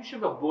گسیخته میشه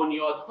و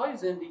بنیادهای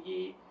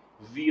زندگی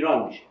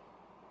ویران میشه.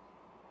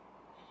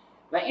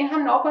 و این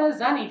هم ناکنه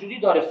زن اینجوری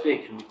داره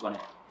فکر میکنه،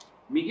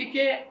 میگه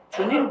که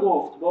چنین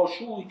گفت با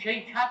شوی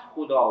کی کرد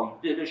خدای،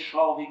 دل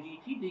شاه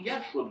گیتی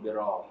دیگر شد به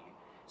رای.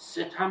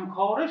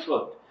 ستمکاره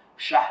شد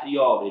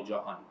شهریار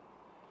جهان،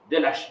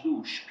 دلش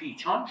دوش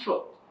پیچان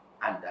شد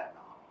اندر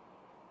نهان.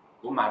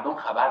 اون مردم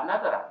خبر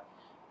ندارن،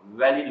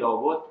 ولی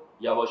لابد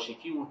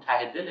یواشکی اون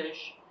ته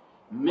دلش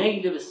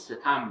میل به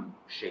ستم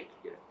شکل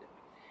گرفته.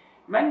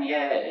 من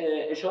یه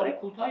اشاره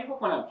کوتاهی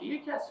بکنم که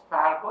یکی از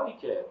فرقایی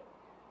که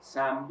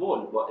سمبل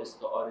با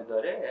استعاره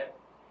داره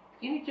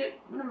اینی که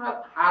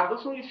هر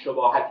دوشون یه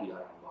شباهتی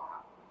دارن با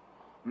هم.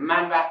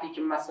 من وقتی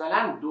که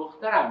مثلا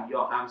دخترم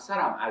یا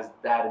همسرم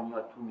از در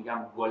میاد تو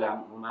میگم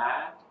گلم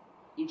اومد،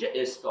 اینجا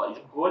استعاره،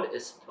 گل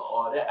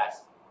استعاره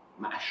است،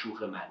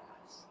 معشوق من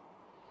هست،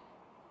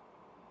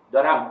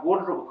 دارم گل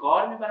رو به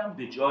کار میبرم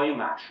به جای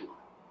معشوق.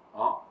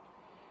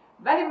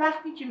 ولی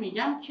وقتی که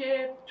میگم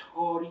که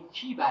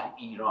تاریکی بر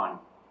ایران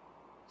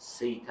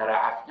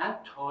سیطره افکن،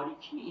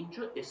 تاریکی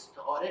اینجا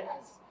استعاره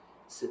از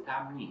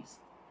ستم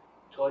نیست،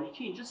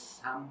 تاریکی اینجا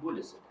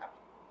سمبل ستم.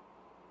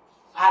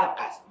 فرق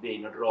است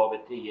بین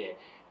رابطه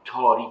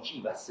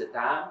تاریکی و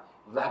ستم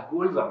و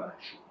گل و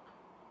معشوق.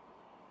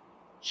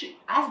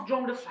 از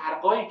جمله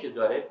فرقایی که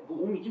داره، به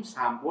اون میگیم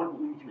سمبل، به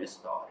اون میگیم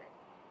استعاره.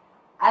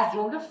 از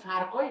جمله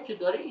فرقایی که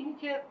داره اینه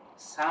که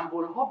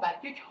سمبل ها بر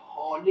یک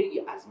حاله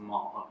ای از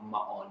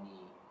معانی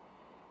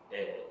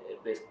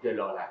به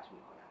دلالت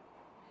میکنن،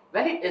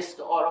 ولی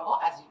استعاره ها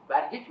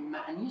بر یک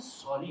معنی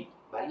سالید،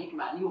 بر یک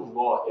معنی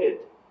واحد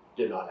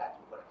دلالت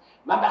میکنن.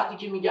 من وقتی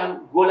که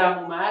میگم گلم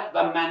اومد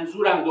و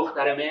منظورم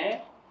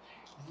دخترمه،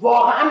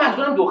 واقعا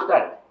منظورم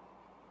دخترمه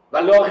و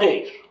لا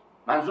غیر،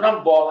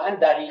 منظورم واقعا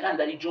دقیقا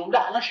در این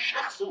جمله الان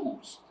شخص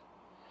اوست.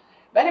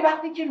 ولی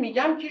وقتی که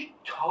میگم که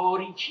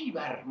تاریکی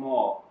بر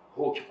ما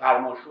حکم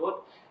فرما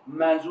شد،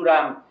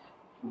 منظورم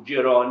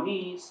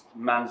گرانی است،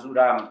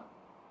 منظورم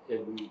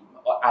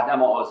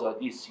عدم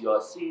آزادی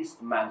سیاسی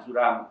است،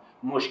 منظورم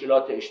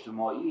مشکلات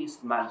اجتماعی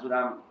است،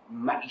 منظورم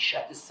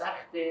معیشت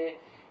سخت،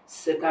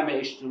 ستم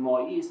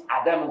اجتماعی است،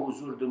 عدم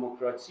حضور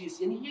دموکراسی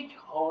است. یعنی یک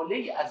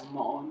حاله از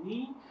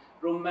معانی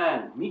رو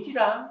من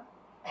میگیرم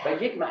و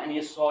یک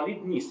معنی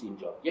سالید نیست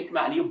اینجا، یک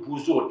معنی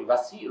بزرگ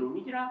وسیع رو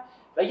میگیرم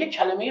و یک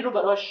کلمه رو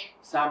براش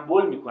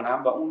سمبل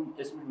میکنم و اون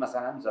اسم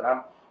مثلا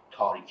میذارم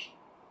تاریکی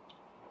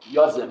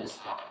یا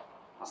زمستان.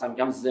 مثلا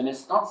میگم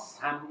زمستان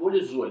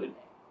سمبل ظلمه.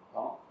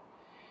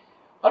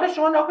 حالا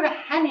شما نگاه کنید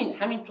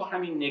همین تو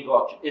همین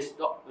نگاه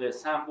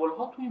سمبل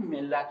ها توی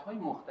ملت های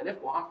مختلف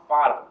با هم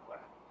فرق میکنن.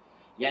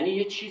 یعنی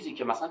یه چیزی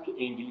که مثلا تو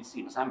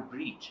انگلیسی، مثلا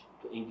بریج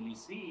تو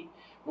انگلیسی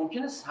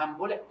ممکنه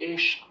سمبل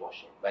عشق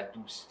باشه و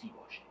دوستی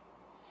باشه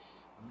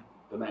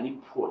به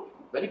معنی پل،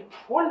 ولی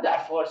پل در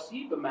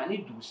فارسی به معنی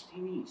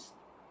دوستی نیست.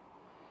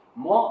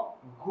 ما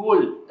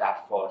گل در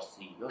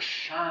فارسی یا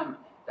شمع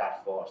در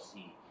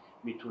فارسی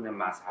میتونه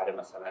مظهر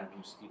مثلا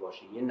دوستی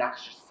باشه، یه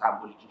نقش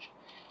سمبولیکش.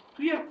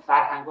 توی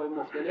فرهنگ‌های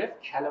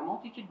مختلف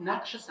کلماتی که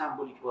نقش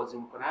سمبولیک بازی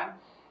میکنن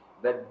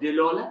و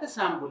دلالت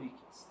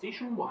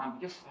سمبولیستیشون با هم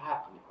دیگه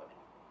فرق میکنه.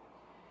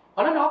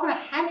 حالا نگاه کنید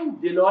همین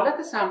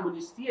دلالت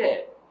سمبولیستی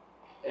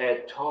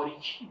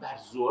تاریکی بر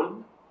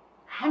ظلم،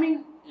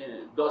 همین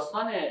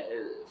داستان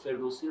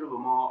فردوسی رو به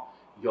ما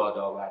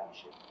یادآور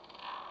میشه.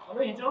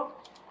 حالا اینجا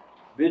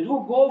بدو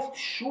گفت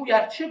شوی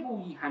ار چه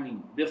گویی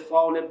همین، به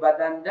فال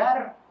بدن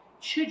در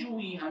چه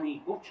جویی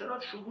همین. گفت چرا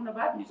شگون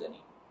بد میزنی؟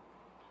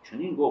 چون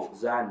این گفت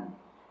زن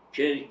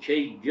که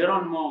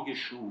گران ماگ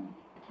شوی،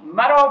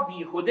 مرا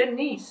بیهوده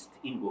نیست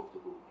این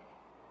گفتگو.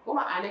 گفت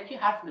من الکی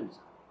حرف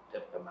نمیزنم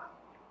طبق من.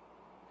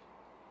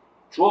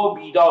 چو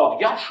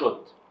بیدادگر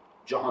شد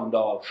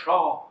جهاندار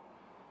شاه،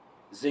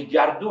 ز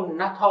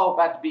گردون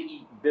نتابد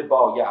به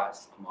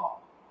بایست ما.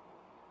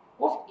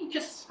 گفت این که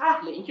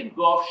سهله، این که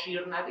گاو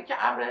شیر نده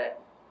که امر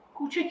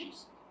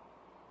کوچکیست.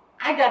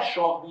 اگر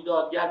شاه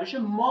بیدادگر بشه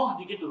ماه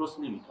دیگه درست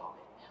نمیتابه،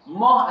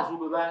 ماه از او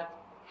به بعد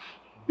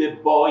به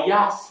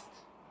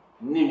بایست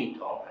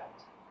نمیتابد،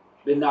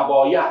 به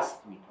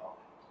نبایست میتابد،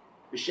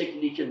 به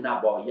شکلی که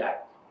نباید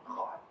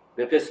خواهد.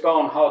 به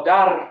پستانها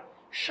در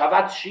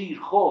شود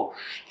شیر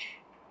خشک،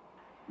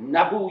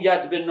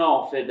 نبوید به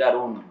نافه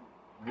درون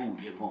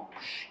بوی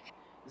مشک.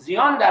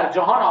 زیان در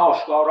جهان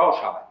آشکارا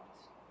شود،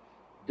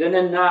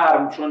 دل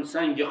نرم چون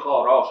سنگ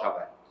خارا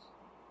شود.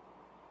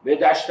 به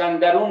دشت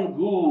اندرون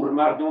گور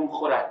مردم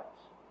خورد.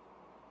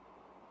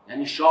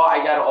 یعنی شاه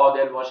اگر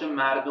عادل باشه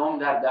مردم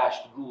در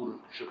دشت گور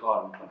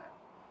شکار میکنن،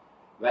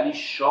 ولی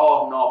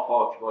شاه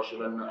ناپاک باشه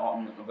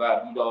و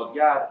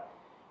بیدادگر،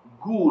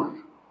 گور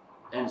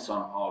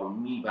انسانها رو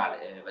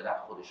میبلعه و در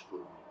خودش فرو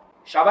میکنه.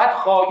 شود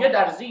خایه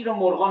در زیر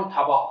مرغان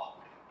تباه،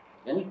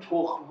 یعنی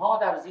تخمها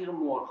در زیر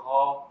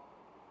مرغها،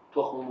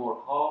 تخم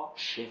مرغها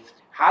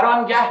شفت. هر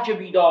آنگه که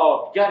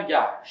بیدادگر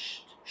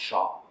گشت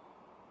شاه،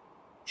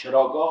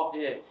 چراگاه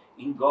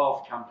این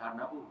گاو کمتر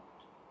نبود.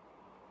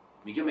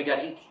 میگه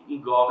مگر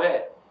این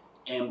گاوه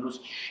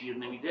امروز که شیر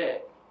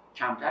نمیده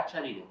کمتر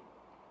چریده؟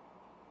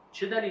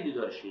 چه دلیلی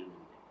داره شیر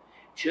نمیده؟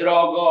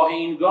 چراگاه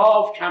این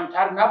گاو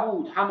کمتر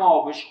نبود، هم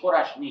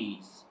آبشخورش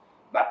نیز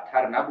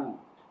بدتر نبود.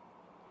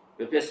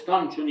 به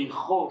پستان چون این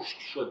خشک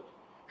شد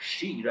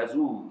شیر از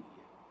اوی،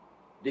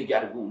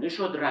 دگرگونه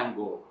شد رنگ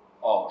و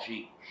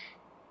آژیر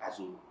از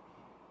او.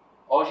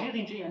 آژیر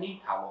اینجا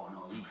یعنی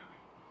توانایی،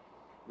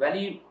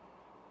 ولی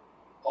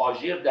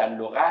آژیر در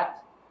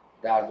لغت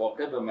در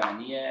واقع به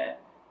معنی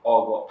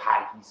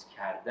پرهیز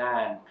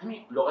کردن.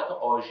 همین لغت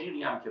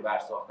آژیری هم که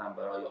برساختن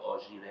برای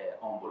آژیر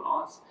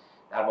آمبولانس،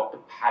 در واقع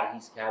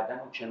پرهیز کردن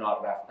و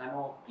کنار رفتن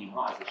و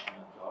اینها ازش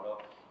میاد که حالا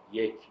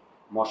یک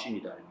ماشینی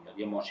داره میاد،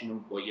 یه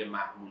ماشین با یه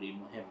محموله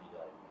مهمی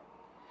داره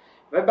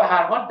میاد. و به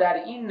هر حال در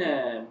این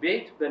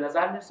بیت به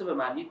نظر میرسه به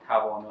معنی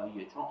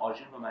تواناییه، چون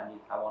آژیر به معنی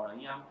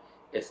توانایی هم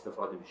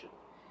استفاده میشه.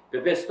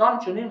 به پستان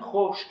چنین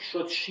خشک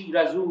شد شیر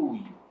از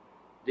اوی،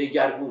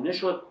 دگرگونه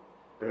شد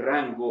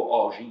رنگ و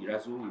آژیر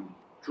از اوی.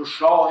 چو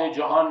شاه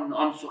جهان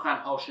آن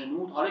سخنها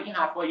شنود. حالا این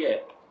حرفای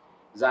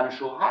زن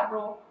شوهر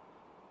رو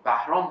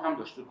بهرام هم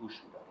داشته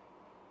گوش میداده.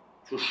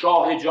 چو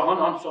شاه جهان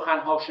آن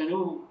سخنها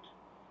شنود،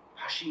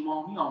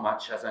 پشیمانی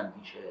آمدش از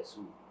اندیشه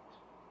سود.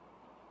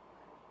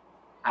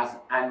 از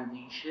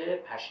اندیشه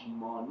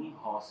پشیمانی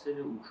حاصل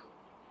او شد.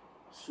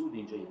 سود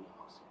اینجا یعنی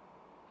حاصل.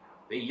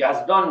 به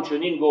یزدان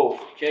چنین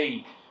گفت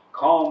که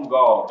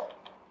کامگار،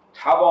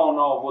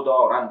 توانا و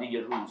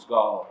دارنده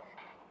روزگار.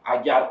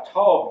 اگر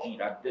تاب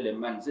گیرد دل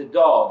من ز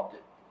داد،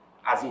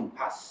 از این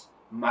پس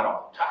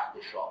مرا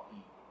تحت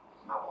شاهی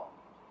مباد.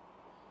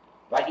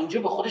 و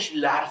اینجا به خودش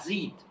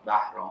لرزید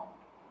بهرام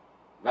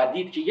و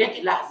دید که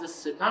یک لحظه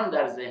ستم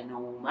در ذهن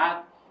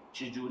اومد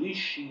چجوری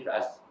شیر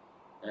از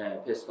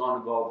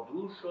پستان گاو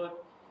دور شد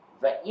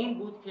و این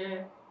بود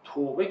که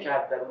توبه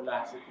کرد در اون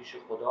لحظه پیش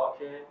خدا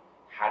که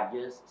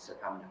هرگز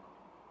ستم نکند.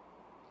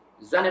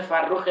 زن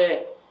فرخ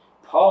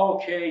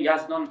پاک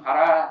یزدان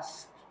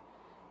پرست،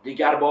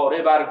 دگر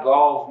باره بر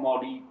گاو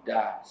مالید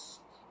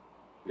دست.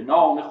 به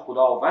نام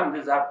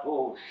خداوند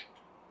زرتشت،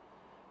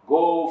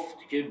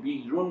 گفت که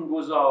بیرون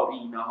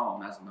گذاری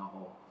نهان از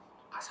نهاد.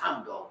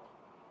 قسم داد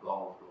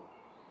گاو رو،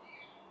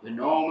 به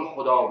نام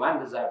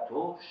خداوند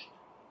زرتشت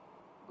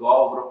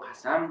گاو رو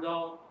قسم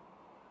داد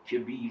که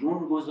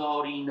بیرون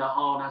گذاری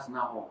نهان از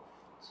نهاد.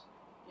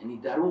 یعنی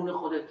درون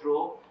خودت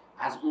رو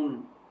از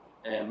اون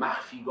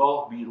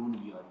مخفیگاه بیرون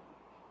بیاری،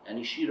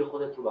 یعنی شیر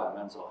خودت رو بر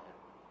من ظاهر کن.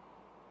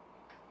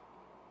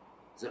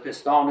 ز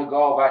پستان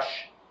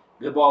گاوش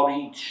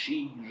ببارید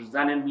شیر،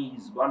 زن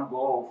میزبان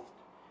گفت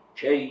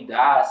که ای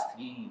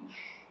دستگیر.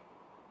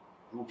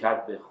 رو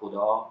کرد به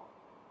خدا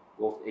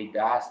گفت ای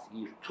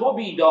دستگیر، تو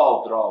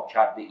بیداد را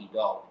کرده ای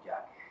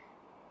دادگر،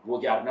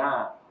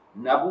 وگرنه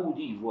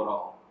نبودی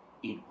ورا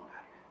این